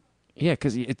window. Yeah,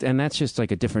 and that's just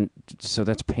like a different. So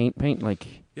that's paint, like.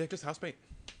 Yeah, just house paint.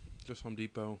 Just Home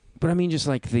Depot. But I mean, just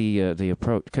like the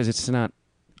approach, because it's not.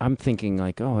 I'm thinking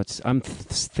like,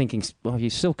 thinking, well,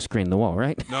 you silk screen the wall,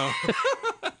 right? No,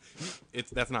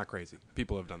 that's not crazy.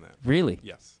 People have done that. Really?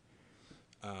 Yes.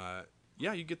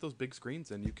 Yeah, you get those big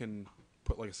screens, and you can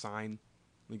put like a sign.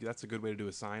 Like, that's a good way to do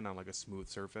a sign on like a smooth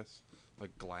surface,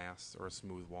 like glass or a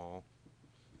smooth wall.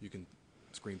 You can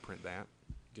screen print that.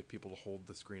 Get people to hold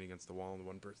the screen against the wall, and the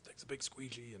one person takes a big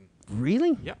squeegee. And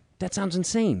Really? yeah, That sounds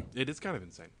insane. it is kind of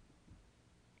insane.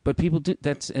 But people do.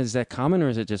 Is that common, or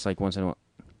is it just like once in a while?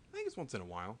 I think it's once in a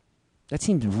while. That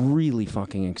seems really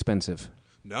fucking expensive.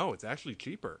 No, it's actually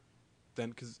cheaper than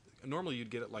because normally you'd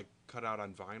get it like cut out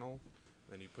on vinyl,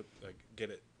 then you put get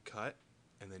it cut,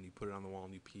 and then you put it on the wall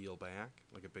and you peel back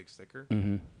like a big sticker.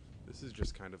 Mm-hmm. This is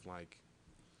just kind of like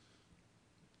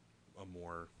a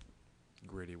more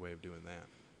gritty way of doing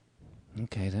that.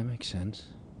 Okay, that makes sense.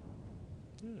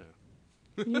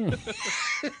 Yeah, Yeah.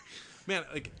 man.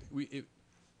 Like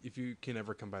if you can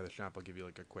ever come by the shop, I'll give you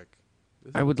like a quick. This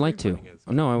is I what would like screen to. printing is.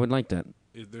 No, I would like that.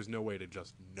 There's no way to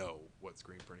just know what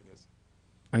screen printing is.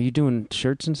 Are you doing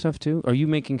shirts and stuff too? Are you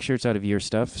making shirts out of your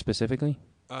stuff specifically?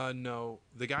 No.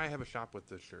 The guy I have a shop with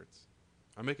does shirts.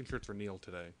 I'm making shirts for Neil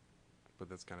today, but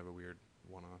that's kind of a weird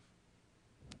one-off.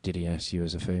 Did he ask you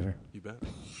as a favor? You bet.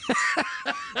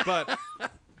 But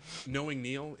knowing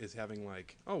Neil is having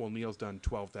like, oh, well, Neil's done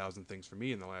 12,000 things for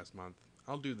me in the last month.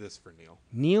 I'll do this for Neil.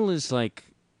 Neil is like,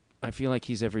 I feel like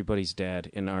he's everybody's dad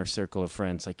in our circle of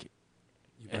friends. Like,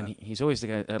 You and bet. he's always the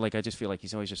guy. Like, I just feel like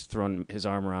he's always just throwing his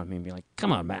arm around me and being like,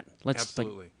 "Come on, Matt, let's."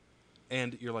 Absolutely.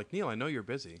 And you're like, Neil, I know you're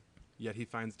busy, yet he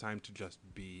finds time to just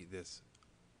be this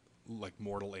like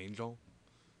mortal angel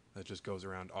that just goes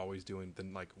around always doing the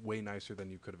like way nicer than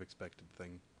you could have expected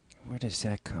thing. Like, where does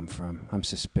that come from? I'm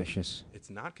suspicious. It's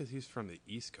not because he's from the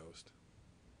East Coast.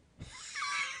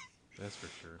 That's for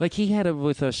sure. Like he had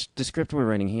with us the script we're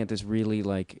writing. He had this really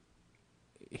like,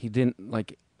 he didn't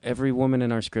like every woman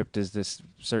in our script is this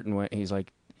certain way. He's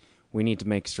like, we need to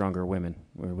make stronger women,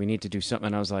 or we need to do something.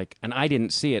 And I was like, and I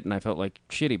didn't see it, and I felt like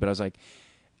shitty. But I was like,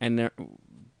 and there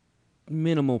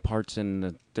minimal parts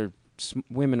in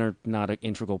women are not an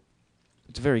integral.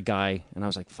 It's very guy, and I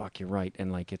was like, fuck, you're right,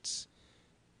 and like it's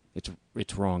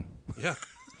wrong. Yeah.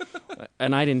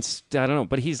 And I don't know,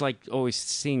 but he's like always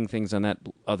seeing things on that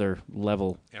other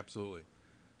level. Absolutely.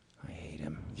 I hate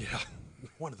him. Yeah.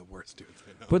 One of the worst dudes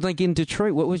I know. But like in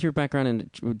Detroit, what was your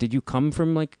background? Did you come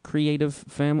from like creative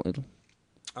family?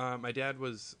 My dad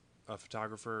was a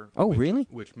photographer. Oh, really?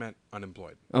 Which meant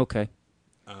unemployed. Okay.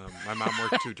 My mom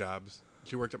worked 2 jobs.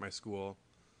 She worked at my school.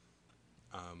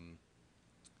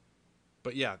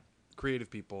 But yeah, creative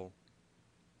people.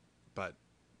 But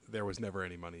there was never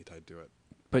any money tied to it.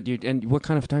 But and what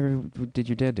kind of photography did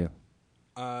your dad do?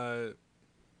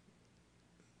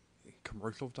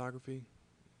 Commercial photography.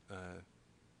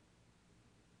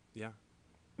 Yeah.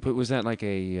 But was that like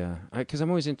a? Because I'm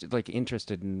always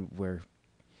interested in where,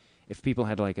 if people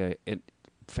had like a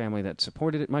family that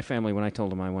supported it. My family, when I told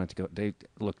them I wanted to go, they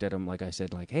looked at him like I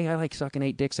said, like, "Hey, I like sucking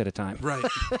 8 dicks at a time." Right.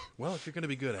 Well, if you're going to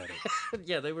be good at it.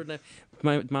 Yeah, they were.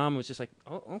 My mom was just like,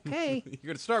 "Oh, okay." You're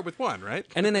going to start with one, right?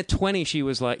 And then at 20, she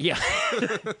was like, "Yeah."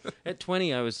 At 20,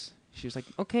 she was like,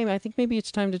 "Okay, I think maybe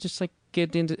it's time to just like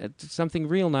get into something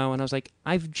real now." And I was like,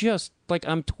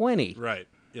 I'm 20. Right.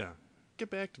 Yeah. Get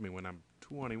back to me when I'm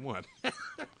 21.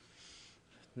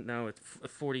 Now it's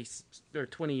 40 or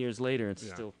 20 years later, it's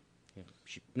Yeah. still. Yeah,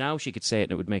 now she could say it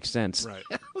and it would make sense. Right.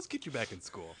 Let's get you back in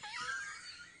school.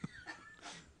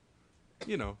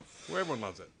 You know, where everyone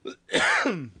loves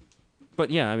it. But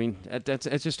yeah, I mean,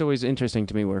 it's just always interesting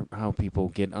to me how people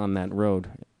get on that road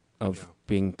of Yeah.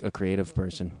 being a creative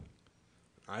person.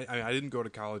 I didn't go to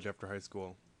college after high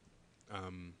school.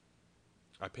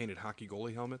 I painted hockey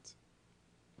goalie helmets.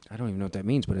 I don't even know what that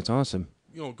means, but it's awesome.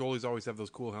 You know, goalies always have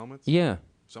those cool helmets. Yeah,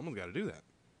 Someone's got to do that.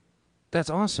 that's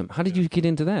awesome. How did Yeah. you get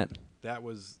into that? That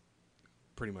was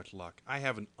pretty much luck.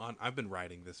 I've been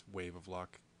riding this wave of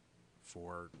luck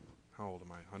for, how old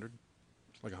am I? 100?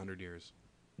 Like 100 years.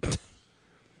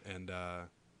 And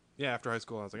yeah, after high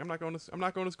school, I was like, I'm not going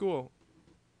to school.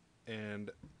 And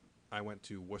I went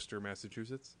to Worcester,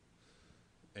 Massachusetts,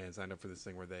 and signed up for this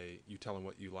thing where you tell them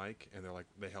what you like, and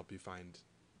they help you find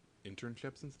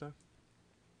internships and stuff.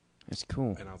 That's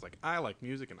cool. And I was like, I like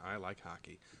music and I like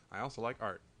hockey. I also like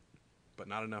art, but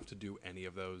not enough to do any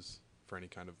of those for any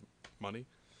kind of money.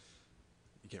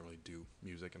 You can't really do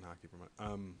music and hockey for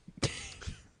money.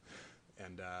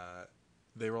 And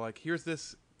they were like, here's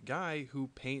this guy who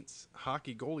paints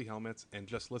hockey goalie helmets and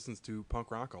just listens to punk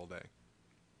rock all day.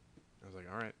 I was like,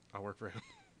 all right, I'll work for him.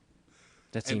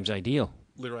 That seems ideal.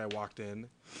 Literally, I walked in,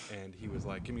 and he was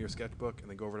like, "Give me your sketchbook," and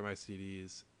then go over to my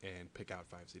CDs and pick out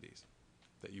 5 CDs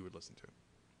that you would listen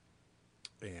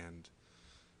to. And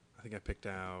I think I picked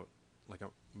out like a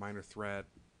Minor Threat,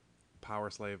 Power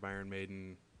Slave, Iron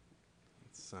Maiden,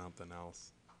 something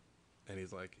else. And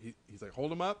he's like,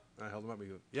 hold him up. And I held him up. And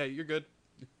he goes, "Yeah, you're good.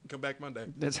 Come back Monday."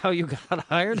 That's how you got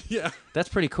hired? Yeah, That's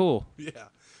pretty cool. yeah.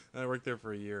 And I worked there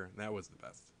for a year, and that was the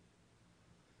best.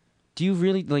 Do you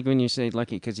really, like when you say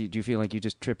lucky, because do you feel like you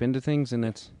just trip into things and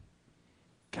that's,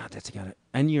 God, that's got it.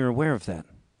 And you're aware of that.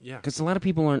 Yeah, Because a lot of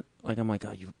people aren't, like, I'm like,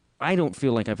 I don't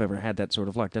feel like I've ever had that sort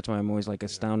of luck. That's why I'm always like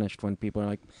astonished when people are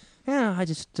like, yeah,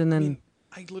 and then.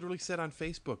 I literally said on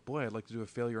Facebook, "Boy, I'd like to do a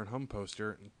Failure and Hum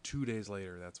poster," and 2 days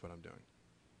later, that's what I'm doing.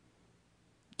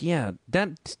 Yeah,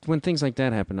 when things like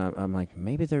that happen, I'm like,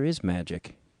 maybe there is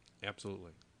magic.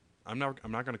 Absolutely. I'm not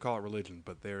going to call it religion,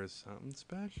 but there's something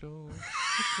special.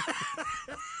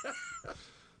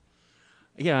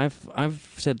 Yeah,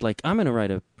 I've said, like, I'm going to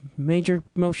write a major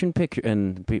motion picture,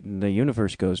 and the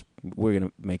universe goes, we're going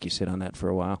to make you sit on that for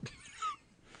a while.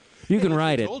 You can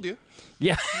write I it. told you.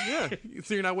 Yeah. Yeah,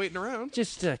 so you're not waiting around.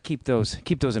 Just keep those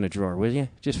in a drawer, will you?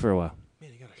 Just for a while.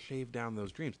 Man, you got to shave down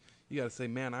those dreams. You got to say,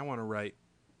 "Man, I want to write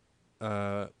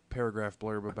a paragraph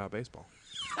blurb about baseball."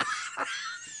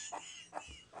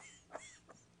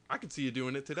 I could see you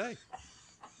doing it today.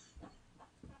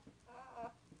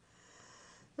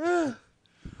 That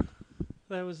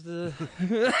was the...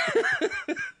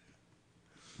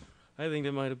 I think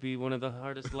that might be one of the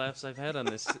hardest laughs I've had on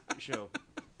this show.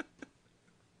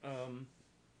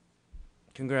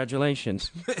 Congratulations.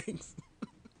 Thanks.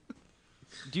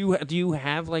 Do you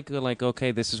have like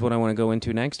okay, this is what I want to go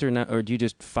into next, or not, or do you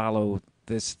just follow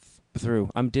this through?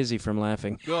 I'm dizzy from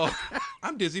laughing. Oh,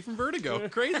 I'm dizzy from vertigo.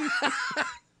 Crazy.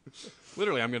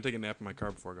 Literally, I'm going to take a nap in my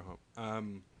car before I go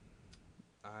home.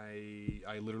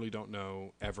 I literally don't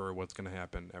know ever what's going to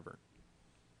happen ever.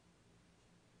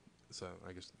 So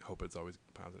I just hope it's always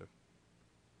positive.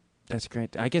 That's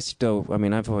great. I guess though. I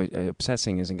mean, I've always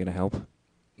obsessing isn't going to help.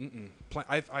 Mm-mm.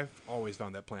 I've always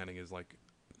found that planning is like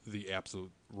the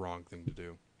absolute wrong thing to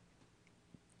do.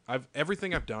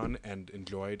 Everything I've done and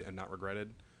enjoyed and not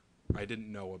regretted, I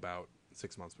didn't know about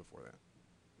 6 months before that.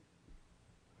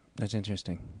 That's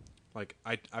interesting. Like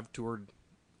I've toured,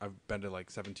 I've been to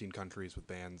like 17 countries with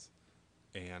bands,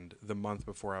 and the month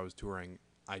before I was touring,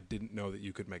 I didn't know that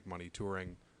you could make money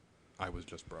touring. I was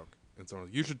just broke, and so I was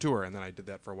like, "You should tour." And then I did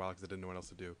that for a while because I didn't know what else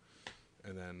to do.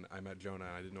 And then I met Jonah,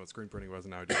 and I didn't know what screen printing was,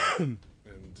 and now I do.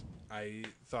 And I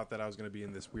thought that I was going to be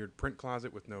in this weird print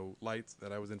closet with no lights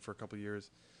that I was in for a couple of years.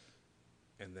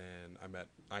 And then I met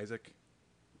Isaac,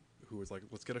 who was like,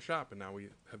 "Let's get a shop," and now we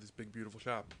have this big, beautiful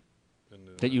shop.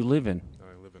 And, That you live in.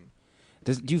 I live in.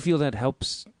 Do you feel that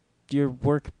helps your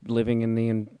work, living in the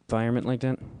environment like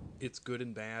that? It's good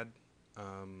and bad.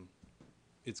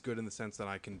 It's good in the sense that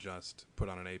I can just put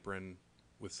on an apron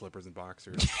with slippers and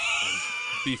boxers and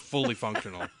be fully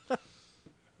functional.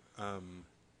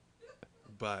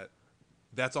 But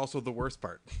that's also the worst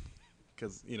part,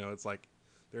 because it's like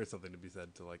there is something to be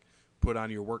said to like put on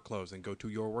your work clothes and go to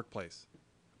your workplace.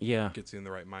 Yeah. Gets you in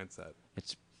the right mindset.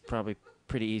 It's probably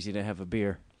pretty easy to have a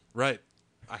beer. Right.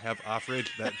 I have a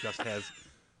fridge that just has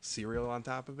cereal on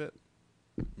top of it,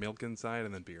 milk inside,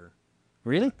 and then beer.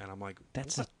 Really? And I'm like,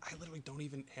 That's what? I literally don't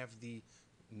even have the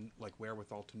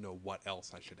wherewithal to know what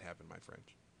else I should have in my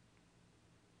fridge.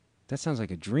 That sounds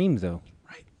like a dream, though.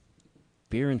 Right.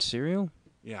 Beer and cereal?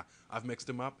 Yeah, I've mixed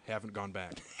them up, haven't gone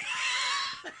back.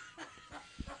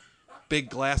 Big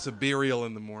glass of beerial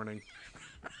in the morning.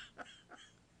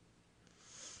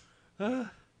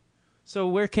 So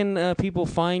where can people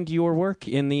find your work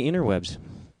in the interwebs?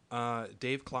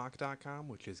 DaveKlock.com,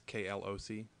 which is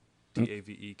KLOC,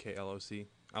 DAVEKLOC.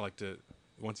 I like to,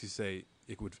 once you say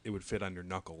it would fit on your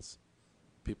knuckles,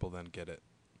 people then get it.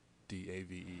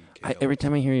 DAVEKLOC. Every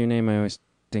time I hear your name, I always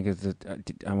think of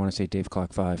I want to say Dave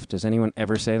Clock 5. Does anyone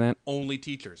ever say that? Only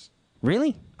teachers.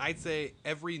 Really? I'd say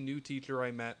every new teacher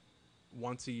I met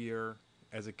once a year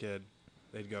as a kid,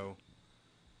 they'd go,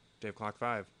 Dave Clock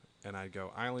 5. And I'd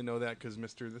go, I only know that because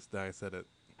Mr. This guy said it.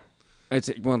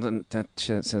 Well, then that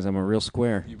shit says I'm a real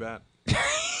square. You bet.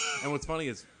 And what's funny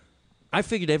is I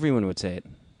figured everyone would say it.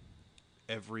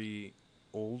 every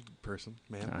old person,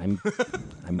 man.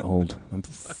 I'm old. I'm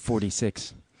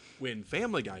 46. When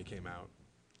Family Guy came out,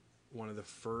 one of the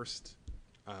first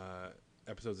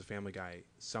episodes of Family Guy,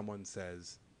 someone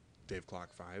says Dave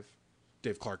Clark 5,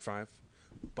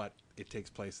 but it takes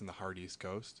place in the hard East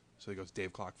Coast. So he goes,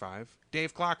 Dave Clark 5,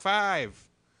 Dave Clark 5.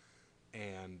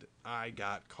 And I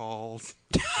got calls.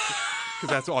 Because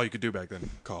that's all you could do back then,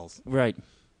 calls. Right.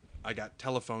 I got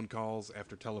telephone calls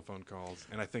after telephone calls,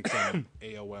 and I think some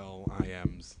AOL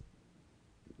IMs.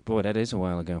 Boy, that is a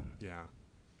while ago. Yeah.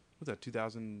 Was that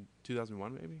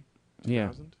 2001 maybe? Yeah.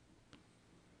 2000?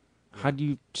 How do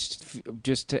you,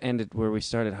 just to end it where we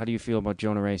started, how do you feel about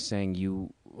Jonah Ray saying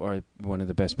you are one of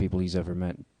the best people he's ever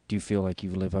met? Do you feel like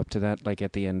you live up to that, like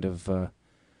at the end of...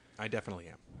 I definitely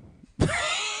am.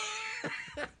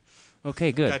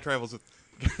 Okay, good. Guy travels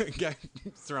with... Guy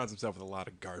surrounds himself with a lot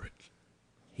of garbage.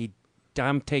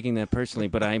 I'm taking that personally,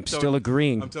 but I'm still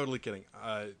agreeing. I'm totally kidding.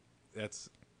 That's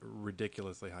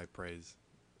ridiculously high praise.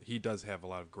 He does have a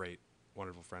lot of great,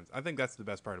 wonderful friends. I think that's the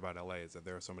best part about LA is that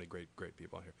there are so many great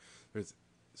people out here. There's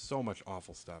so much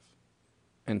awful stuff,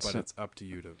 but it's up to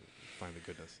you to find the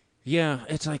goodness. Yeah,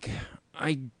 it's like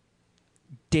I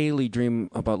daily dream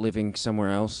about living somewhere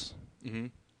else,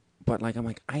 but like I'm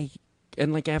like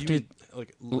after You mean,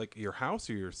 like your house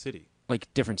or your city?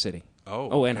 like different city.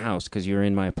 Oh, and house because you're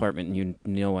in my apartment and you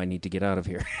know I need to get out of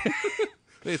here.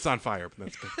 It's on fire, but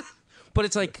that's good. But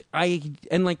it's like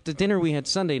like the dinner we had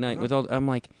Sunday night with all. I'm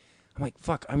like,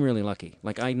 fuck, I'm really lucky.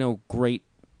 Like I know great.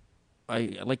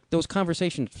 I like those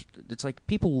conversations. It's like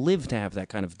people live to have that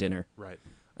kind of dinner. Right.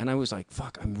 And I was like,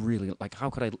 fuck, I'm really like, how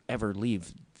could I ever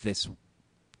leave this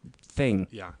thing?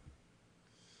 Yeah.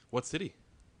 What city?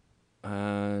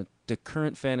 The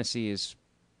current fantasy is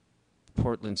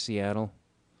Portland, Seattle.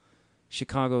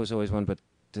 Chicago is always one, but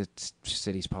the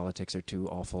city's politics are too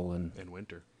awful and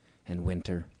winter. And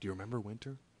winter. Do you remember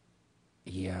winter?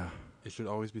 Yeah. It should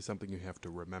always be something you have to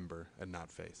remember and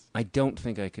not face. I don't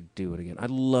think I could do it again. I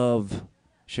love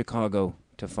Chicago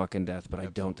to fucking death, but I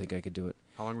don't think I could do it.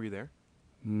 How long were you there?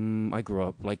 I grew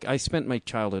up I spent my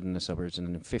childhood in the suburbs and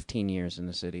then 15 years in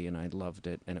the city, and I loved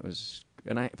it. And it was,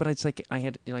 but it's like I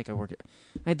had I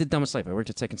had the dumbest life. I worked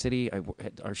at Second City.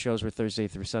 Our shows were Thursday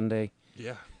through Sunday.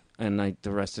 Yeah. And the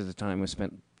rest of the time was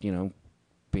spent,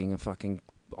 being a fucking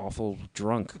awful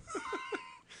drunk.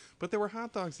 But there were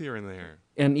hot dogs here and there.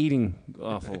 And eating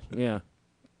awful, yeah.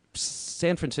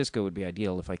 San Francisco would be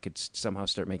ideal if I could somehow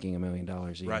start making $1 million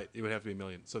a year. Right, it would have to be $1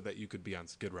 million so that you could be on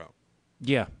Skid Row.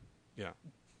 Yeah. Yeah.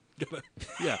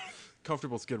 Yeah.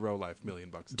 Comfortable Skid Row life, $1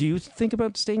 million. Do you think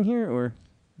about staying here or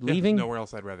leaving? Nowhere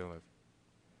else I'd rather live.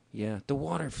 Yeah, the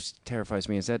water terrifies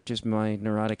me. Is that just my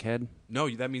neurotic head? No,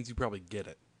 that means you probably get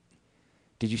it.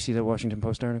 Did you see that Washington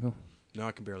Post article? No,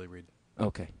 I can barely read.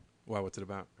 Okay. Why? What's it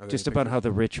about? Just about how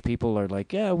the rich people are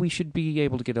like, yeah, we should be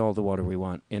able to get all the water we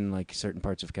want in like certain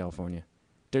parts of California.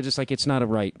 They're just like, it's not a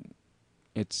right.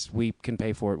 We can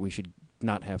pay for it. We should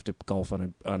not have to golf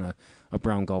on a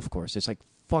brown golf course. It's like,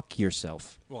 fuck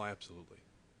yourself. Well, absolutely.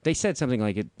 They said something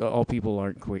like all people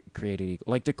aren't created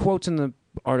equal. Like the quotes in the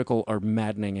article are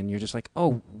maddening, and you're just like,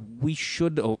 oh, we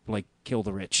should kill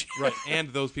the rich. Right, and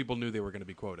those people knew they were going to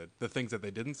be quoted. The things that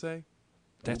they didn't say.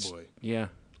 Oh boy. Yeah.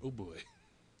 Oh boy.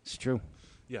 It's true.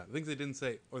 Yeah, the things they didn't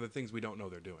say, or the things we don't know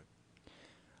they're doing.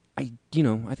 I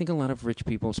think a lot of rich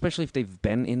people, especially if they've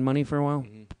been in money for a while,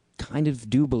 kind of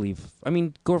do believe. I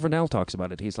mean, Gore Vidal talks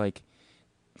about it. He's like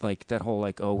that whole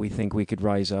we think we could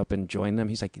rise up and join them.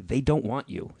 He's like, they don't want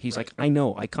you. He's like, I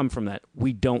know, I come from that.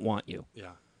 We don't want you.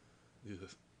 Yeah.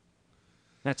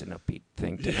 That's an upbeat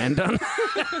thing to end on.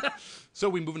 So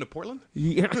we moving to Portland?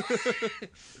 Yeah.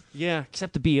 Yeah,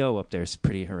 except the BO up there is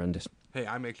pretty horrendous. Hey,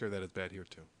 I make sure that it's bad here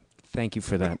too. Thank you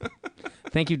for that.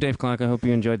 Thank you, Dave Clark. I hope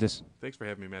you enjoyed this. Thanks for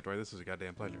having me, Matt Dwyer. This was a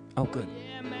goddamn pleasure. Oh, good.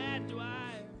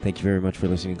 Thank you very much for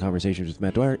listening to Conversations with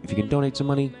Matt Dwyer. If you can donate some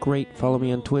money, great. Follow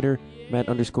me on Twitter,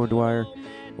 Matt_Dwyer,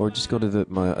 or just go to the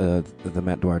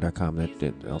MattDwyer.com. That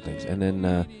did all things. And then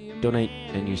donate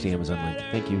and use the Amazon link.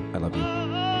 Thank you. I love you.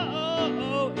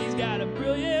 He's got a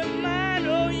brilliant mind.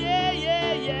 Oh, yeah,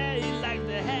 yeah, yeah. He likes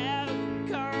to have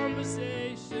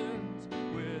conversations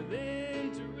with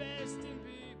interesting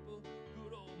people.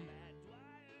 Good old Matt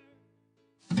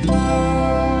Dwyer.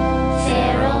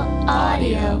 Feral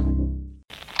Audio.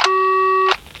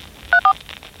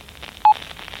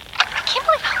 I can't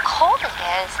believe how cold it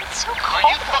is. It's so cold.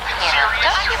 Are you fucking serious?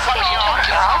 Don't you think you can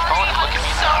get off phone and look at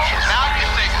me now? Now you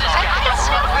think so. I think it's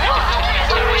so rude.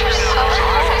 You're so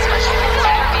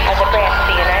as a branch of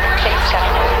the United States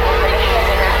government.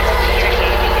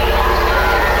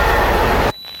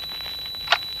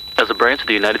 As a branch of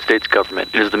the United States government,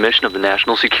 it is the mission of the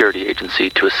National Security Agency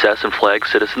to assess and flag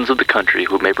citizens of the country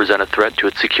who may present a threat to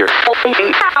its security.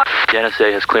 The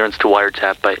NSA has clearance to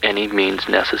wiretap by any means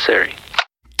necessary.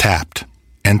 Tapped.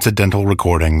 Incidental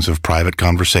recordings of private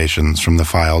conversations from the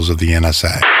files of the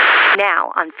NSA.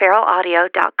 Now on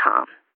feralaudio.com.